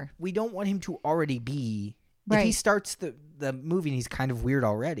whatever. Yeah, we don't want him to already be. If he Right. starts the movie and he's kind of weird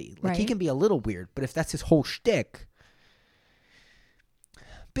already, like he Right. can be a little weird, but if that's his whole shtick.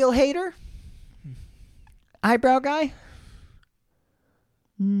 Bill Hader, eyebrow guy.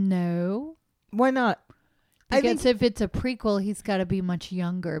 No. Why not? I Because think, if it's a prequel, he's got to be much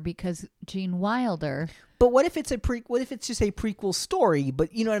younger because Gene Wilder. but what if it's what if it's just a prequel story?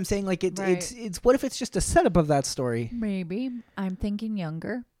 But you know what I'm saying? Like Right. it's what if it's just a setup of that story? Maybe. I'm thinking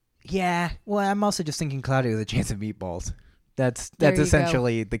younger. Yeah. Well, I'm also just thinking Cloudy with a Chance of Meatballs. That's There you go.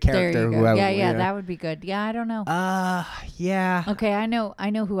 essentially the There character you who go. I Yeah, that would be good. Yeah, I don't know. Yeah. Okay, I know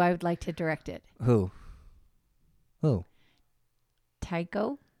who I would like to direct it. Who?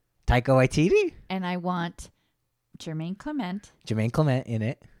 Taika, Taika Waititi? and I want Jermaine Clement, Jermaine Clement in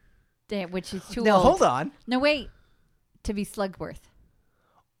it. which is too Now, old. hold on. No, wait. To be Slugworth.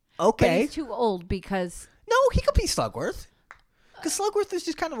 But Okay. he's too old because No, he could be Slugworth. Because Slugworth is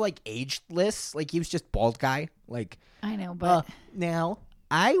just kind of like ageless. Like he was just bald guy. Like, I know, but now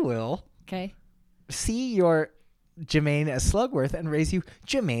I will okay. see your Jermaine as Slugworth and raise you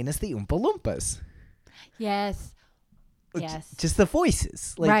Jermaine as the Oompa Loompas. Yes. Yes. Just the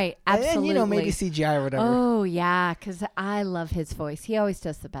voices. Like, Right, And, you know, maybe absolutely. CGI or whatever. Oh, yeah, because I love his voice. He always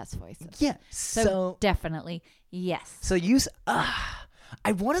does the best voices. Yeah. So definitely, yes. So use.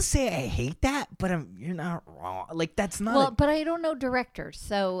 I want to say I hate that, but you're not wrong. Like that's not. Well, but I don't know directors,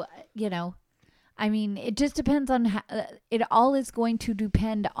 so I mean, it just depends on how, it all is going to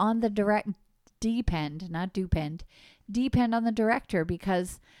depend on the depend on the director,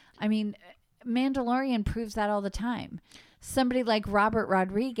 because I mean, Mandalorian proves that all the time. Somebody like Robert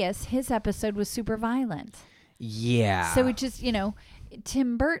Rodriguez, his episode was super violent. yeah. So it just,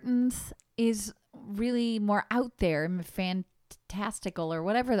 Tim Burton's is really more out there and fantastical or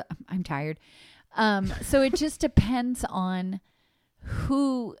whatever. I'm tired. So it just depends on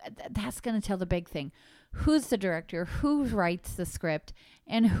who. That's going to tell the big thing. Who's the director? Who writes the script?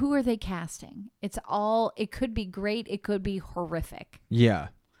 And who are they casting? It could be great. It could be horrific. Yeah.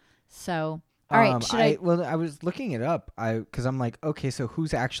 So, all right. Well, I was looking it up. Because I'm like, okay, so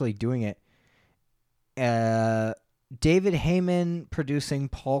who's actually doing it? David Heyman producing,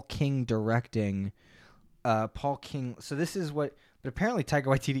 Paul King directing. Paul King. So this is what. But apparently, Taika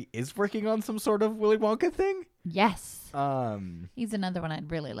Waititi is working on some sort of Willy Wonka thing. Yes. Um. He's another one I'd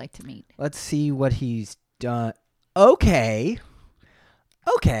really like to meet. Let's see what he's done. Okay.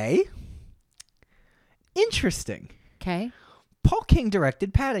 Interesting. Okay. Paul King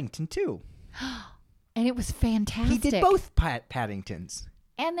directed Paddington too. And it was fantastic. He did both Paddingtons.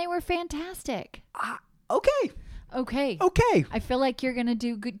 And they were fantastic. Okay. Okay. Okay. I feel like you're going to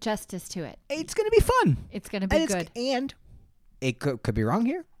do good justice to it. It's going to be fun. It's going to be And good. And it could be wrong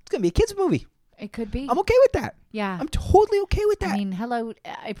here. It's going to be a kids movie. It could be. I'm okay with that. Yeah. I'm totally okay with that. I mean, hello.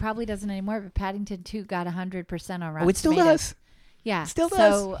 It probably doesn't anymore, but Paddington 2 got 100% on Rotten it still Tomatoes. does. Yeah. Still does.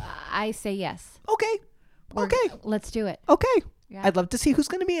 So I say yes. Okay. Okay. Let's do it. Okay. Yeah. I'd love to see who's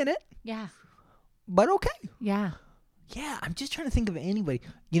going to be in it, Yeah. but okay. Yeah. Yeah, I'm just trying to think of anybody.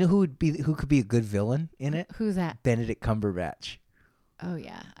 You know who could be a good villain in it? Who's that? Benedict Cumberbatch. Oh,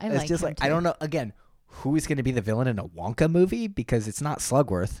 yeah. It's like just him like too. I don't know. Again, who is going to be the villain in a Wonka movie? Because it's not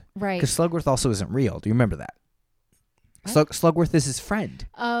Slugworth. Right. Because Slugworth also isn't real. Do you remember that? What? Slugworth is his friend.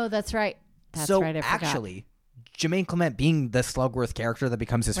 Oh, that's right. That's so right. I forgot. actually, Jermaine Clement being the Slugworth character that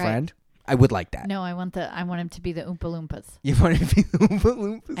becomes his Right. friend, I would like that. No, I want him to be the Oompa Loompas. You want to be the Oompa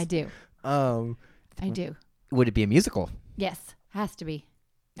Loompas? I do. I do. Would it be a musical? Yes. Has to be.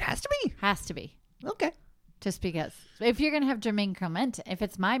 It has to be. Has to be. Okay. Just because. If you're going to have Jermaine Clement, if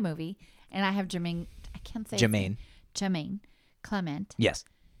it's my movie and I have Jermaine, I can't say his name. Jermaine. Jermaine Clement. Yes.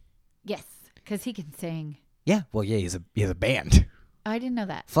 Yes. Because he can sing. Yeah. Well, yeah. He has a band. I didn't know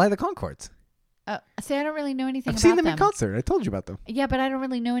that. Fly the Conchords. See, I don't really know anything I've about seen them them. in concert. I told you about them. Yeah, but I don't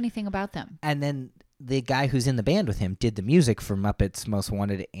really know anything about them. And then the guy who's in the band with him did the music for Muppets Most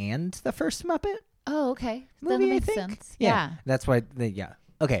Wanted and the first Muppet Oh, okay. Then movie, that makes I think. sense. Yeah. That's why. Yeah.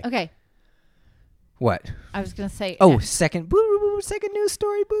 Okay. Okay. What? I was going to say. Oh, second news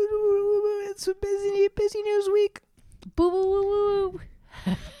story. It's a busy news week. Boo, boo, boo,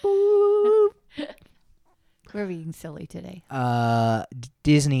 boo. Boo. We're being silly today.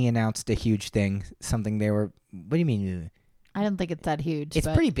 Disney announced a huge thing. Something they were. What do you mean? I don't think it's that huge. It's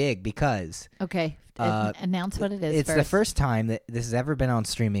but pretty big because okay. Announce what it is. it's first. the first time that this has ever been on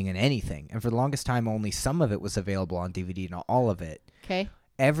streaming in anything. And for the longest time, only some of it was available on DVD, not all of it. Okay.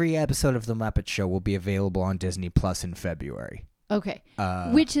 Every episode of The Muppet Show will be available on Disney Plus in February. Okay.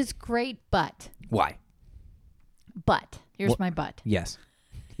 Which is great, but Why? Here's my but. Yes.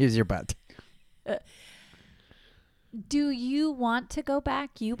 Here's your but. Do you want to go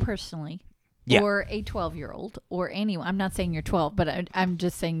back, you personally, Yeah. or a 12-year-old, or anyone? I'm not saying you're 12, but I'm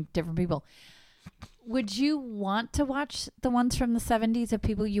just saying different people. Would you want to watch the ones from the 70s of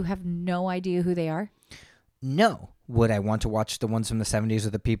people you have no idea who they are? No. Would I want to watch the ones from the 70s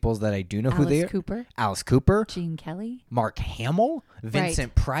of the peoples that I do know who they are? Cooper, Alice Cooper, Gene Kelly, Mark Hamill,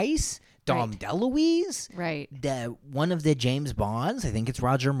 Vincent Price, Dom Right. DeLuise, right, one of the James Bonds. I think it's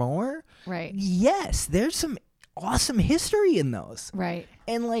Roger Moore. right, Yes, there's some awesome history in those. right.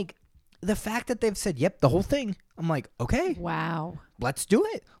 And like the fact that they've said, yep, the whole thing. I'm like, okay, Wow. let's do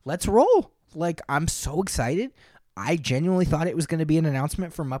it. Let's roll. Like, I'm so excited. I genuinely thought it was going to be an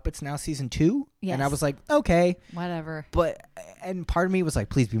announcement for Muppets Now Season 2. And I Yes. was like, okay. Whatever. But, and part of me was like,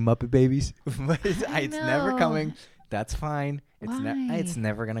 please be Muppet Babies. But it's never know. coming. That's fine. Why? It's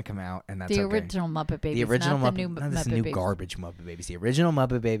never going to come out. And that's The okay. original Muppet Babies. The original not Muppet, the new not this Muppet new Babies. garbage Muppet Babies. The original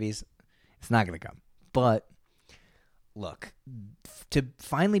Muppet Babies, it's not going to come. But look, to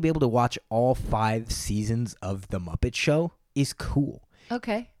finally be able to watch all 5 seasons of The Muppet Show is cool.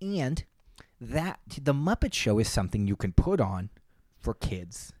 Okay. And that The Muppet Show is something you can put on for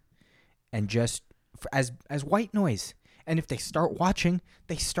kids and just as white noise. And if they start watching,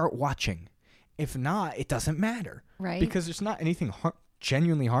 they start watching. If not, it doesn't matter. Right. Because there's not anything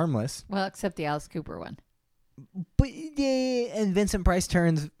genuinely harmless. Well, except the Alice Cooper one. But and Vincent Price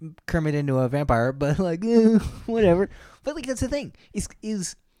turns Kermit into a vampire, but like whatever. But like that's the thing is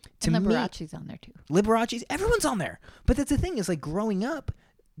to And me Liberace's on there too. Liberace's everyone's on there. But that's the thing is like growing up,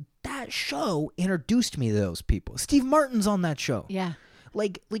 that show introduced me to those people. Steve Martin's on that show. Yeah.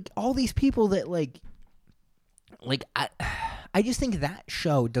 Like all these people that like I just think that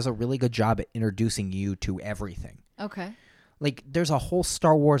show does a really good job at introducing you to everything. Okay. Like there's a whole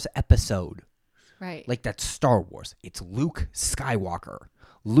Star Wars episode. Right. Like that's Star Wars. It's Luke Skywalker.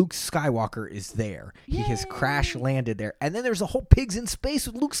 Luke Skywalker is there. He has crash landed there. And then there's a whole Pigs in Space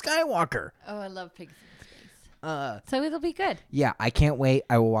with Luke Skywalker. Oh, I love Pigs in Space. So it'll be good. Yeah, I can't wait.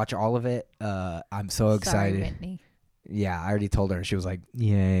 I will watch all of it. I'm so excited. Sorry, Whitney. Yeah, I already told her. She was like,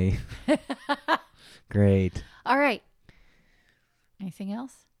 yay. Great. All right. Anything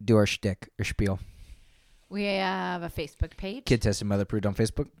else? Do our shtick or spiel. We have a Facebook page. Kid Tested Mother Approved on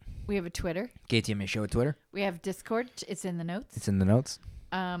Facebook. We have a Twitter. KTMA Show at Twitter. We have Discord. It's in the notes. It's in the notes.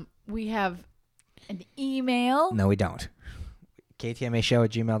 We have an email. No, we don't. KTMA Show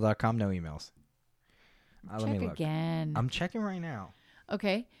at gmail.com. No emails. Let me Check look. again. I'm checking right now.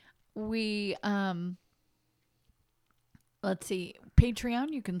 Okay. We let's see.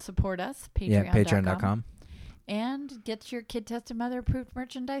 Patreon. You can support us. Yeah, patreon.com. And get your Kid Tested Mother Approved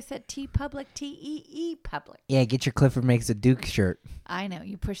merchandise at TeePublic, TEE Public. Yeah, get your Clifford Makes a Duke shirt. I know.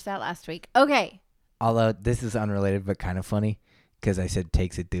 You pushed that last week. Okay. Although this is unrelated but kind of funny because I said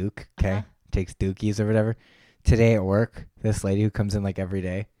takes a Duke, okay? Uh-huh. Takes Dookies or whatever. Today at work, this lady who comes in like every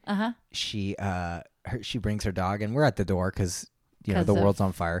day, Uh-huh. she brings her dog and we're at the door because, you know, the world's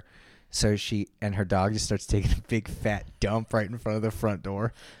on fire. So she and her dog just starts taking a big fat dump right in front of the front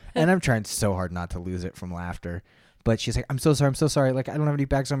door. And I'm trying so hard not to lose it from laughter. But she's like, I'm so sorry. Like, I don't have any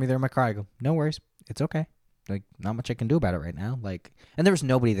bags on me. They're in my car. I go, no worries. It's okay. Like, not much I can do about it right now. Like, and there was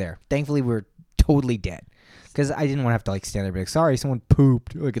nobody there. Thankfully, we were totally dead. Because I didn't want to have to, like, stand there and be like, sorry, someone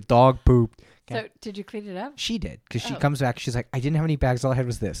pooped. Like, a dog pooped. Okay? So did you clean it up? She did. Because she Oh. comes back. She's like, I didn't have any bags. All I had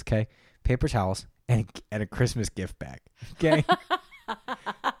was this, okay? Paper towels and a Christmas gift bag, okay?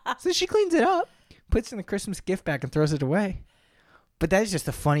 So she cleans it up, puts it in the Christmas gift bag, and throws it away. But that is just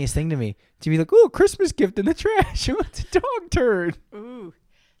the funniest thing to me. To be like, oh, Christmas gift in the trash. It's a dog turd. Ooh.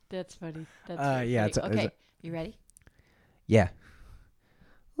 That's funny. That's yeah, funny. it's Okay. You ready? Yeah.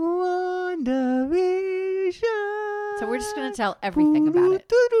 WandaVision. So we're just going to tell everything about it.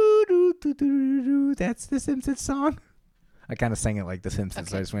 That's the Simpsons song. I kind of sang it like the Simpsons.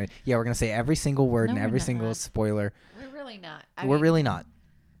 Okay. So I just went, yeah, we're going to say every single word No, and we're every not. single spoiler. We're really not. We're really not.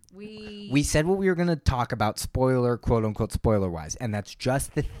 We We said what we were going to talk about, spoiler, quote unquote, spoiler wise, and that's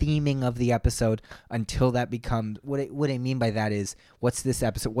just the theming of the episode until that becomes what I mean by that is what's this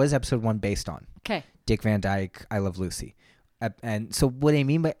episode? What is episode 1 based on? Okay. Dick Van Dyke, I Love Lucy, and so what I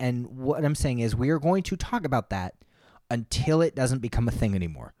mean by and what I'm saying is we are going to talk about that until it doesn't become a thing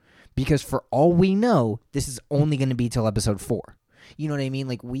anymore, because for all we know, this is only going to be till episode 4. You know what I mean?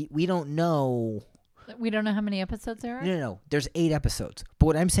 Like we don't know. We don't know how many episodes there are? No. There's 8 episodes. But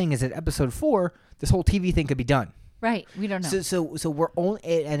what I'm saying is at episode 4, this whole TV thing could be done. Right. We don't know. So we're only,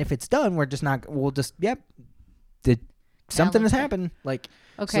 and if it's done, we're just not, we'll just, something has happened. Like,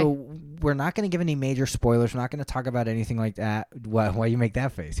 Okay. So we're not going to give any major spoilers. We're not going to talk about anything like that. Why you make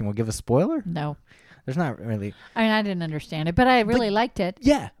that face? You want to give a spoiler? No. There's not really. I mean, I didn't understand it, but I really liked it.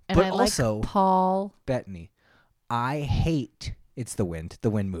 Yeah. And but I also, like Paul. Bettany, I hate, it's the wind. The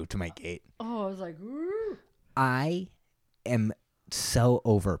wind moved to my gate. Oh, I was like, ooh. I am so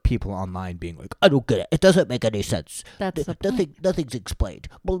over people online being like, I don't get it. It doesn't make any sense. That's the point. Nothing's explained.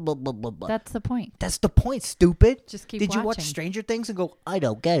 Blah, blah, blah, blah, blah. That's the point. That's the point, stupid. Just keep Did you watch watching. Stranger Things and go, I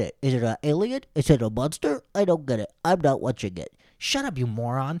don't get it. Is it an alien? Is it a monster? I don't get it. I'm not watching it. Shut up, you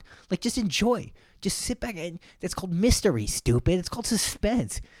moron. Like, just enjoy. Just sit back and it's called mystery, stupid. It's called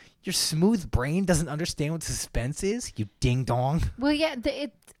suspense. Your smooth brain doesn't understand what suspense is, you ding dong. Well, yeah,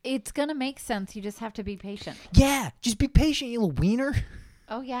 it's going to make sense. You just have to be patient. Yeah, just be patient, you little wiener.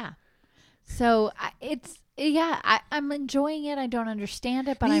 Oh, yeah. So I'm enjoying it. I don't understand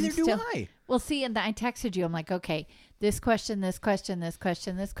it, but Neither I'm do still. I. Well, see, and I texted you. I'm like, okay, this question, this question, this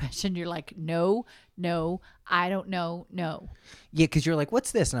question, this question. You're like, no, I don't know, no. Yeah, because you're like,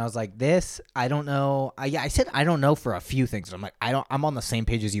 what's this? And I was like, this, I don't know. I said I don't know for a few things. I'm like, I'm on the same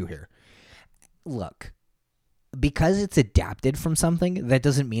page as you here. Look, because it's adapted from something, that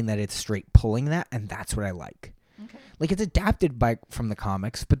doesn't mean that it's straight pulling that, and that's what I like. Okay. Like, it's adapted from the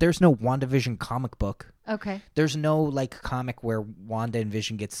comics, but there's no WandaVision comic book. Okay. There's no, like, comic where Wanda and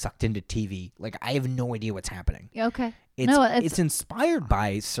Vision get sucked into TV. Like, I have no idea what's happening. Okay. It's inspired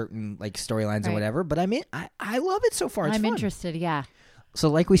by certain, like, storylines and Right. whatever, but I mean, I love it so far. It's I'm fun. interested. Yeah. So,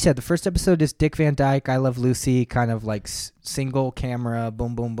 like we said, the first episode is Dick Van Dyke, I Love Lucy, kind of like single camera,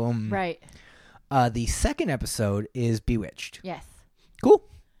 boom, boom, boom. Right. The second episode is Bewitched. Yes. Cool.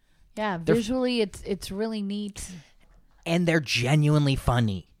 Yeah. Visually, it's really neat. And they're genuinely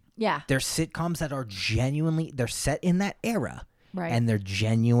funny. Yeah. They're sitcoms that are they're set in that era. Right. And they're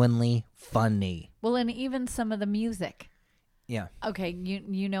genuinely funny. Well, and even some of the music. Yeah. Okay.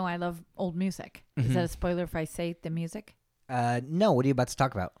 You know I love old music. Is that a spoiler if I say the music? No, what are you about to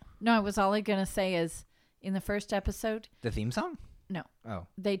talk about? No, all I'm going to say is in the first episode, The theme song? no, Oh.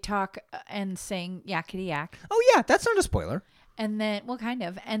 they talk and sing Yakety Yak. Oh, yeah, that's not a spoiler. And then, well, kind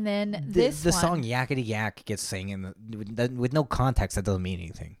of. And then The one, song Yakety Yak gets sang with no context. That doesn't mean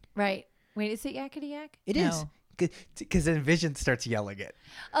anything. Right. Wait, is it Yakety Yak? It is. Because then Vision starts yelling it.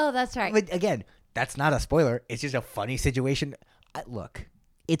 Oh, that's right. But again, that's not a spoiler. It's just a funny situation. Look,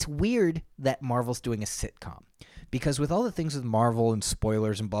 it's weird that Marvel's doing a sitcom. Because with all the things with Marvel and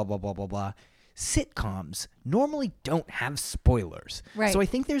spoilers and blah, blah, blah, blah, blah, sitcoms normally don't have spoilers. Right. So I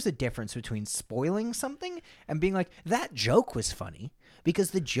think there's a difference between spoiling something and being like, that joke was funny,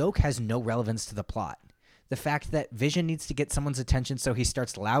 because the joke has no relevance to the plot. The fact that Vision needs to get someone's attention, so he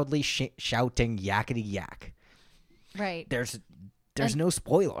starts loudly shouting yakety yak. Right. There's no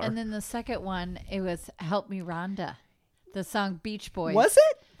spoiler. And then the second one, it was Help Me Rhonda, the song Beach Boys. Was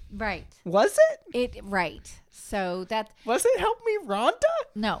it? Right. Was it? Right. So that, Was it Help Me Rhonda?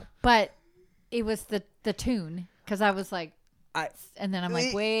 no, but it was the tune, because I was like, and then I'm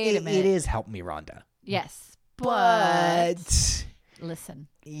like, wait a minute. It is Help Me Rhonda. Yes. But Listen.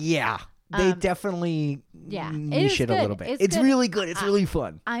 yeah, they definitely niche it good. a little bit. It's It's good. really good. It's really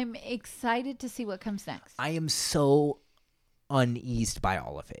fun. I'm excited to see what comes next. I am so uneased by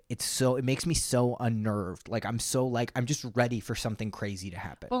all of it. It makes me so unnerved. Like, I'm just ready for something crazy to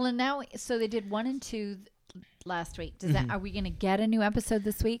happen. Well, and now, so they did 1 and 2 last week. Are we going to get a new episode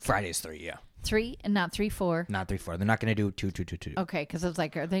this week? Friday's 3, yeah. 3 and not 3, 4. Not 3, 4. They're not going to do 2, 2, 2, 2. Okay, because I was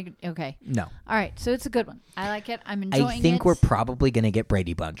like, are they okay? No. All right, so it's a good one. I like it. I'm enjoying it. I think we're probably going to get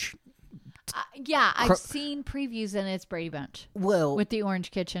Brady Bunch. Yeah, I've seen previews and it's Brady Bunch Well, with the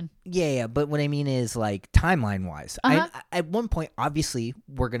Orange Kitchen. yeah, but what I mean is, like, timeline wise. Uh-huh. At one point, obviously,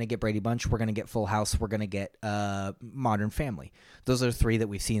 we're gonna get Brady Bunch, we're gonna get Full House, we're gonna get Modern Family. Those are 3 that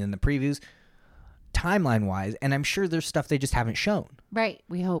we've seen in the previews. Timeline wise, and I'm sure there's stuff they just haven't shown. Right,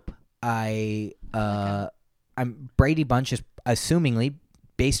 we hope. I'm Brady Bunch is assumingly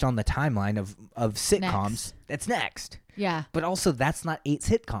based on the timeline of sitcoms. Next. That's next. Yeah. But also, that's not 8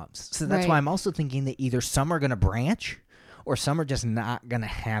 sitcoms. So that's Right. why I'm also thinking that either some are going to branch or some are just not going to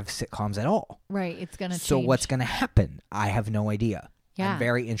have sitcoms at all. Right, it's going to change. So what's going to happen? I have no idea. Yeah. I'm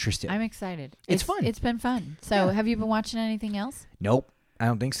very interested. I'm excited. It's fun. It's been fun. So Yeah. have you been watching anything else? Nope. I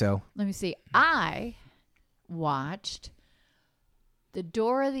don't think so. Let me see. I watched the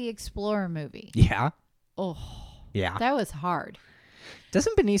Dora the Explorer movie. Yeah? Oh, Yeah. that was hard.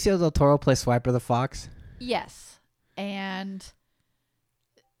 Doesn't Benicio del Toro play Swiper the Fox? Yes. And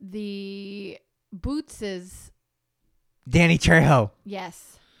Boots is Danny Trejo.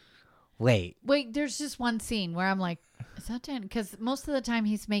 yes. Wait. There's just one scene where I'm like, is that Danny? Because most of the time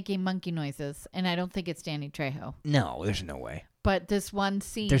he's making monkey noises, and I don't think it's Danny Trejo. No, there's no way. But this one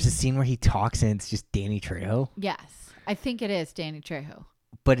scene, There's a scene where he talks and it's just Danny Trejo. yes, I think it is Danny Trejo.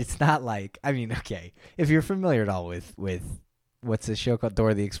 But it's not like, I mean, okay, if you're familiar at all with what's the show called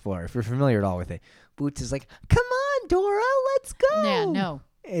Dora the Explorer, if you're familiar at all with it, Boots is like, come on, Dora, let's go. Yeah, no.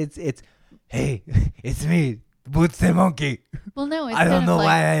 It's hey, it's me, Boots the monkey. Well, no, it's I don't kind of know like,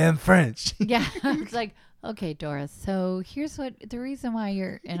 why I am French. Yeah, it's like, okay, Dora. So here's what the reason why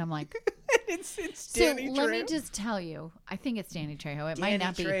you're, and I'm like, it's so Danny Trejo. let me just tell you, I think it's Danny Trejo. It might Danny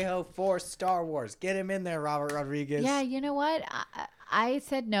not be. Trejo for Star Wars. Get him in there, Robert Rodriguez. Yeah, you know what? I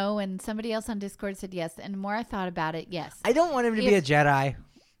said no, and somebody else on Discord said yes. And the more I thought about it, yes. I don't want him to be a Jedi.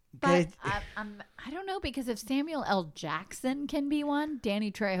 But I don't know, because if Samuel L. Jackson can be one,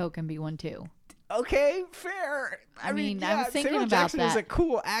 Danny Trejo can be one too. Okay, fair. I mean, I was thinking Samuel about Jackson is that. a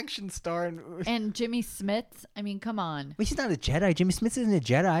cool action star. And Jimmy Smith, I mean, come on. Well, he's not a Jedi. Jimmy Smith isn't a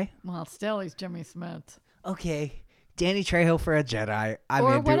Jedi. Well, still, he's Jimmy Smith. Okay, Danny Trejo for a Jedi.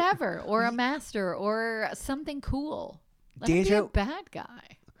 Or whatever, or a master, or something cool. Let him be a bad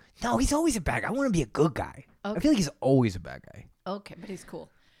guy. No, he's always a bad guy. I want to be a good guy. Okay. I feel like he's always a bad guy. Okay, but he's cool.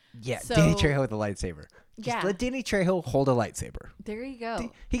 Yeah, So- Danny Trejo with a lightsaber. Just Yeah. let Danny Trejo hold a lightsaber. There you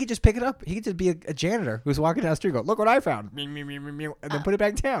go. He could just pick it up. He could just be a janitor who's walking down the street and go, look what I found. Meow, meow, meow, meow, meow, and then put it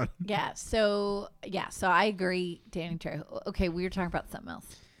back down. So I agree, Danny Trejo. Okay, we were talking about something else.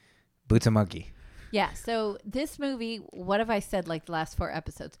 Boots a monkey. Yeah, so this movie, what have I said like the last 4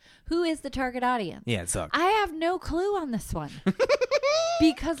 episodes? Who is the target audience? Yeah, it sucks. I have no clue on this one.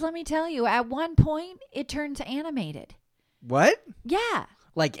 Because let me tell you, at one point, it turns animated. What? Yeah.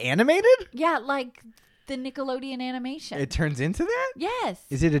 Like animated? Yeah, like the Nickelodeon animation. It turns into that? Yes.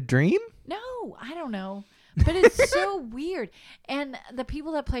 Is it a dream? No, I don't know. But it's so weird. And the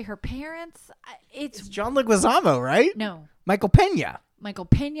people that play her parents, It's John Leguizamo, right? No, Michael Pena. Michael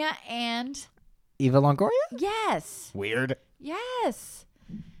Pena and Eva Longoria? yes. Weird. Yes.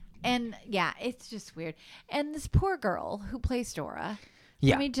 And yeah, it's just weird. And this poor girl who plays Dora.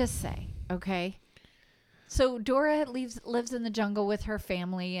 Yeah. Let me just say, okay? So Dora lives in the jungle with her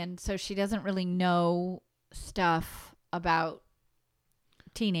family, and so she doesn't really know stuff about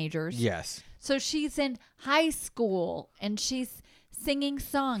teenagers. Yes. So she's in high school, and she's singing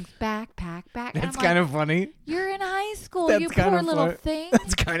songs, backpack. That's kind of funny. You're in high school, That's you kind poor of little fun- thing.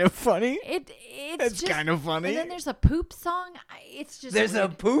 That's kind of funny. It's That's just kind of funny. And then there's a poop song. It's just There's a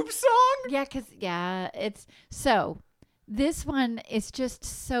weird. poop song? It's so. This one is just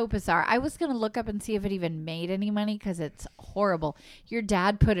so bizarre. I was going to look up and see if it even made any money because it's horrible. Your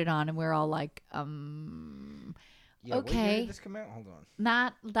dad put it on and we're all like, Yeah, what year okay. did this come out? Hold on.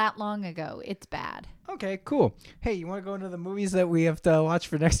 not that long ago. It's bad. Okay, cool. Hey, you want to go into the movies that we have to watch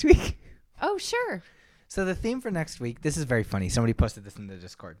for next week? Oh, sure. So the theme for next week, this is very funny. Somebody posted this in the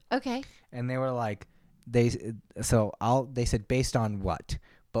Discord. Okay. And they were like, they said based on what?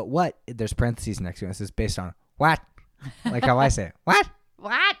 But what, there's parentheses next to it. It says based on what? Like how I say it. What?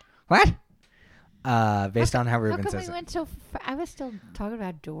 What? What? Based on how How Ruben come says we it. went so I was still talking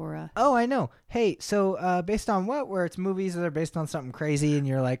about Dora. Oh, I know. Hey, so based on what? Where it's movies that are based on something crazy, and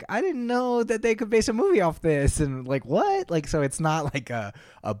you're like, I didn't know that they could base a movie off this, and like what? Like, so it's not like a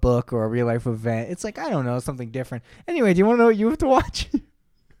book or a real life event. It's like, I don't know, something different. Anyway, do you want to know what you have to watch?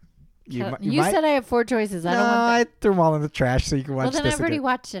 You might- said I have 4 choices. I no, don't want I threw them all in the trash so you can watch well, then this I've already again.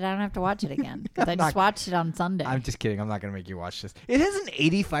 watched it. I don't have to watch it again because I I'm just not- watched it on Sunday. I'm just kidding. I'm not going to make you watch this. It has an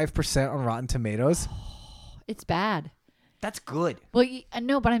 85% on Rotten Tomatoes. It's bad. That's good. Well,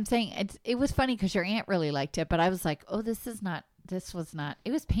 no, but I'm saying it was funny because your aunt really liked it, but I was like, oh, this was not.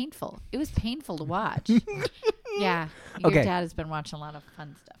 It was painful. It was painful to watch. Yeah. Your Okay. dad has been watching a lot of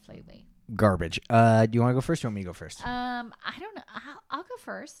fun stuff lately. Garbage. Do you want to go first or you want me to go first? I don't know. I'll go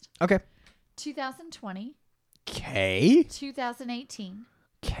first. Okay. 2020, Okay. 2018,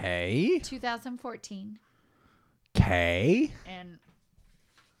 Okay. 2014, Okay. and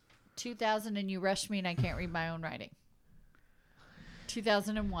 2000, and you rushed me and I can't read my own writing.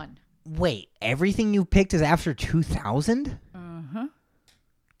 2001. Wait, everything you picked is after 2000? Uh-huh.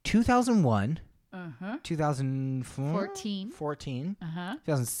 2001, Uh-huh. 2004, 14. Uh-huh.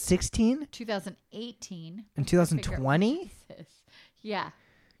 2016, 2018. and 2020? Yeah.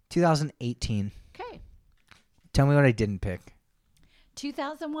 2018. Okay. Tell me what I didn't pick.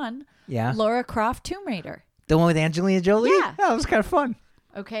 2001. Yeah. Laura Croft Tomb Raider. The one with Angelina Jolie? Yeah. That was kind of fun.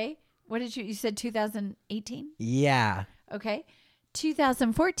 Okay. What did you said 2018? Yeah. Okay.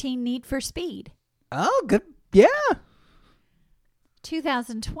 2014 Need for Speed. Oh, good. Yeah.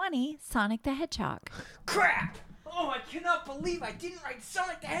 2020, Sonic the Hedgehog. Crap! Oh, I cannot believe I didn't write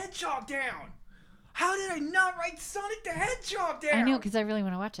Sonic the Hedgehog down. How did I not write Sonic the Hedgehog down? I know, because I really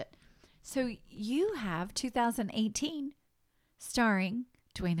want to watch it. So you have 2018, starring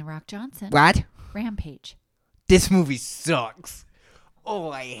Dwayne The Rock Johnson. What? Rampage. This movie sucks.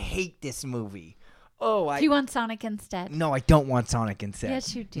 Oh, I hate this movie. Oh, Do you want Sonic instead? No, I don't want Sonic instead.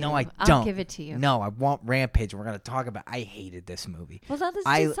 Yes, you do. No, I I'll don't. give it to you. No, I want Rampage. We're going to talk about I hated this movie. Well, let's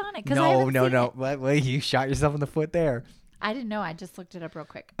do Sonic. 'Cause I No, haven't no, seen no. it. What, you shot yourself in the foot there. I didn't know. I just looked it up real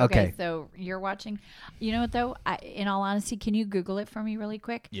quick. Okay. So you're watching. You know what, though? In all honesty, can you Google it for me really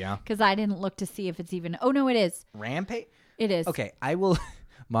quick? Yeah. Because I didn't look to see if it's even. Oh, no, it is. Rampage? It is. Okay, I will.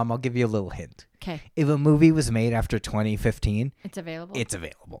 Mom, I'll give you a little hint. Okay. If a movie was made after 2015, It's available? it's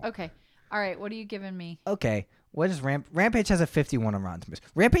available. Okay. All right. What are you giving me? Okay. What is Rampage has a 51 on Rotten Tomatoes.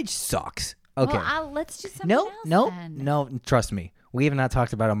 Rampage sucks. Okay. Well, let's do something No, else no, then. no. Trust me. We have not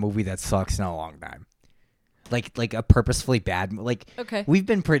talked about a movie that sucks in a long time. Like a purposefully bad. Okay. We've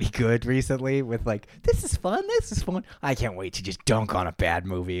been pretty good recently with this is fun. This is fun. I can't wait to just dunk on a bad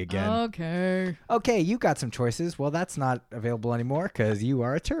movie again. Okay. Okay, you got some choices. Well, that's not available anymore because you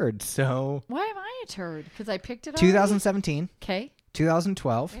are a turd. So Why am I a turd? Because I picked it up. 2017, Okay.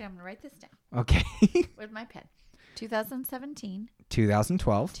 2012. Wait, I'm going to write this down Okay. with my pen. 2017,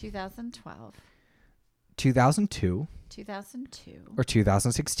 2012, 2012, 2002, 2002. or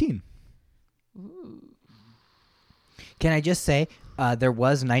 2016. Ooh. Can I just say there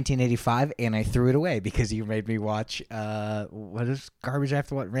was 1985 and I threw it away because you made me watch what is garbage I have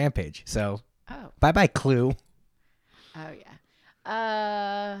to watch? Rampage. So Oh. bye Clue. Oh,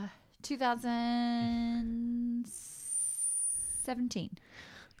 yeah. 2017.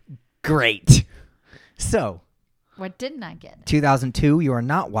 Great. So What didn't I get? 2002, you are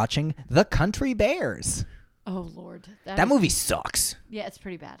not watching The Country Bears. Oh, Lord. That movie sucks. Yeah, it's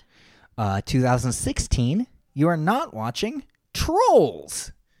pretty bad. 2016, you are not watching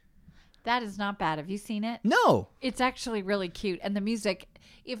Trolls. That is not bad. Have you seen it? No. It's actually really cute. And the music,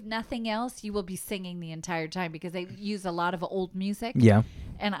 if nothing else, you will be singing the entire time because they use a lot of old music. Yeah.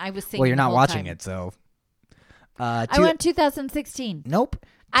 And I was singing Well, you're the not whole watching time. it, so. I want 2016. Nope.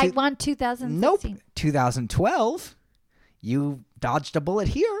 I want 2016. Nope. 2012, you dodged a bullet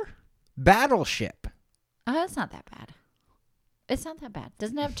here. Battleship. Oh, that's not that bad. It's not that bad.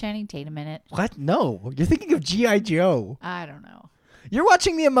 Doesn't have Channing Tatum in it. What? No. You're thinking of G.I. Joe. I don't know. You're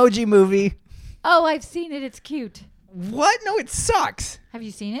watching the Emoji Movie. Oh, I've seen it. It's cute. What? No, it sucks. Have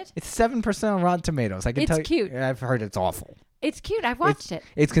you seen it? It's 7% on Rotten Tomatoes. I can It's tell you. cute. I've heard it's awful. It's cute. I've watched it.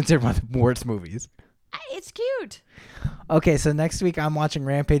 It's considered one of the worst movies. It's cute. Okay, so next week I'm watching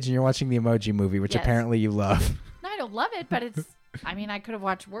Rampage and you're watching the Emoji Movie, which Yes. apparently you love. No, I don't love it, but it's. I mean, I could have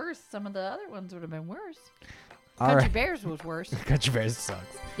watched worse. Some of the other ones would have been worse. All Country right. Bears was worse. Country Bears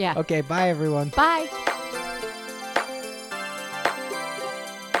sucks. Yeah. Okay, bye everyone. Bye.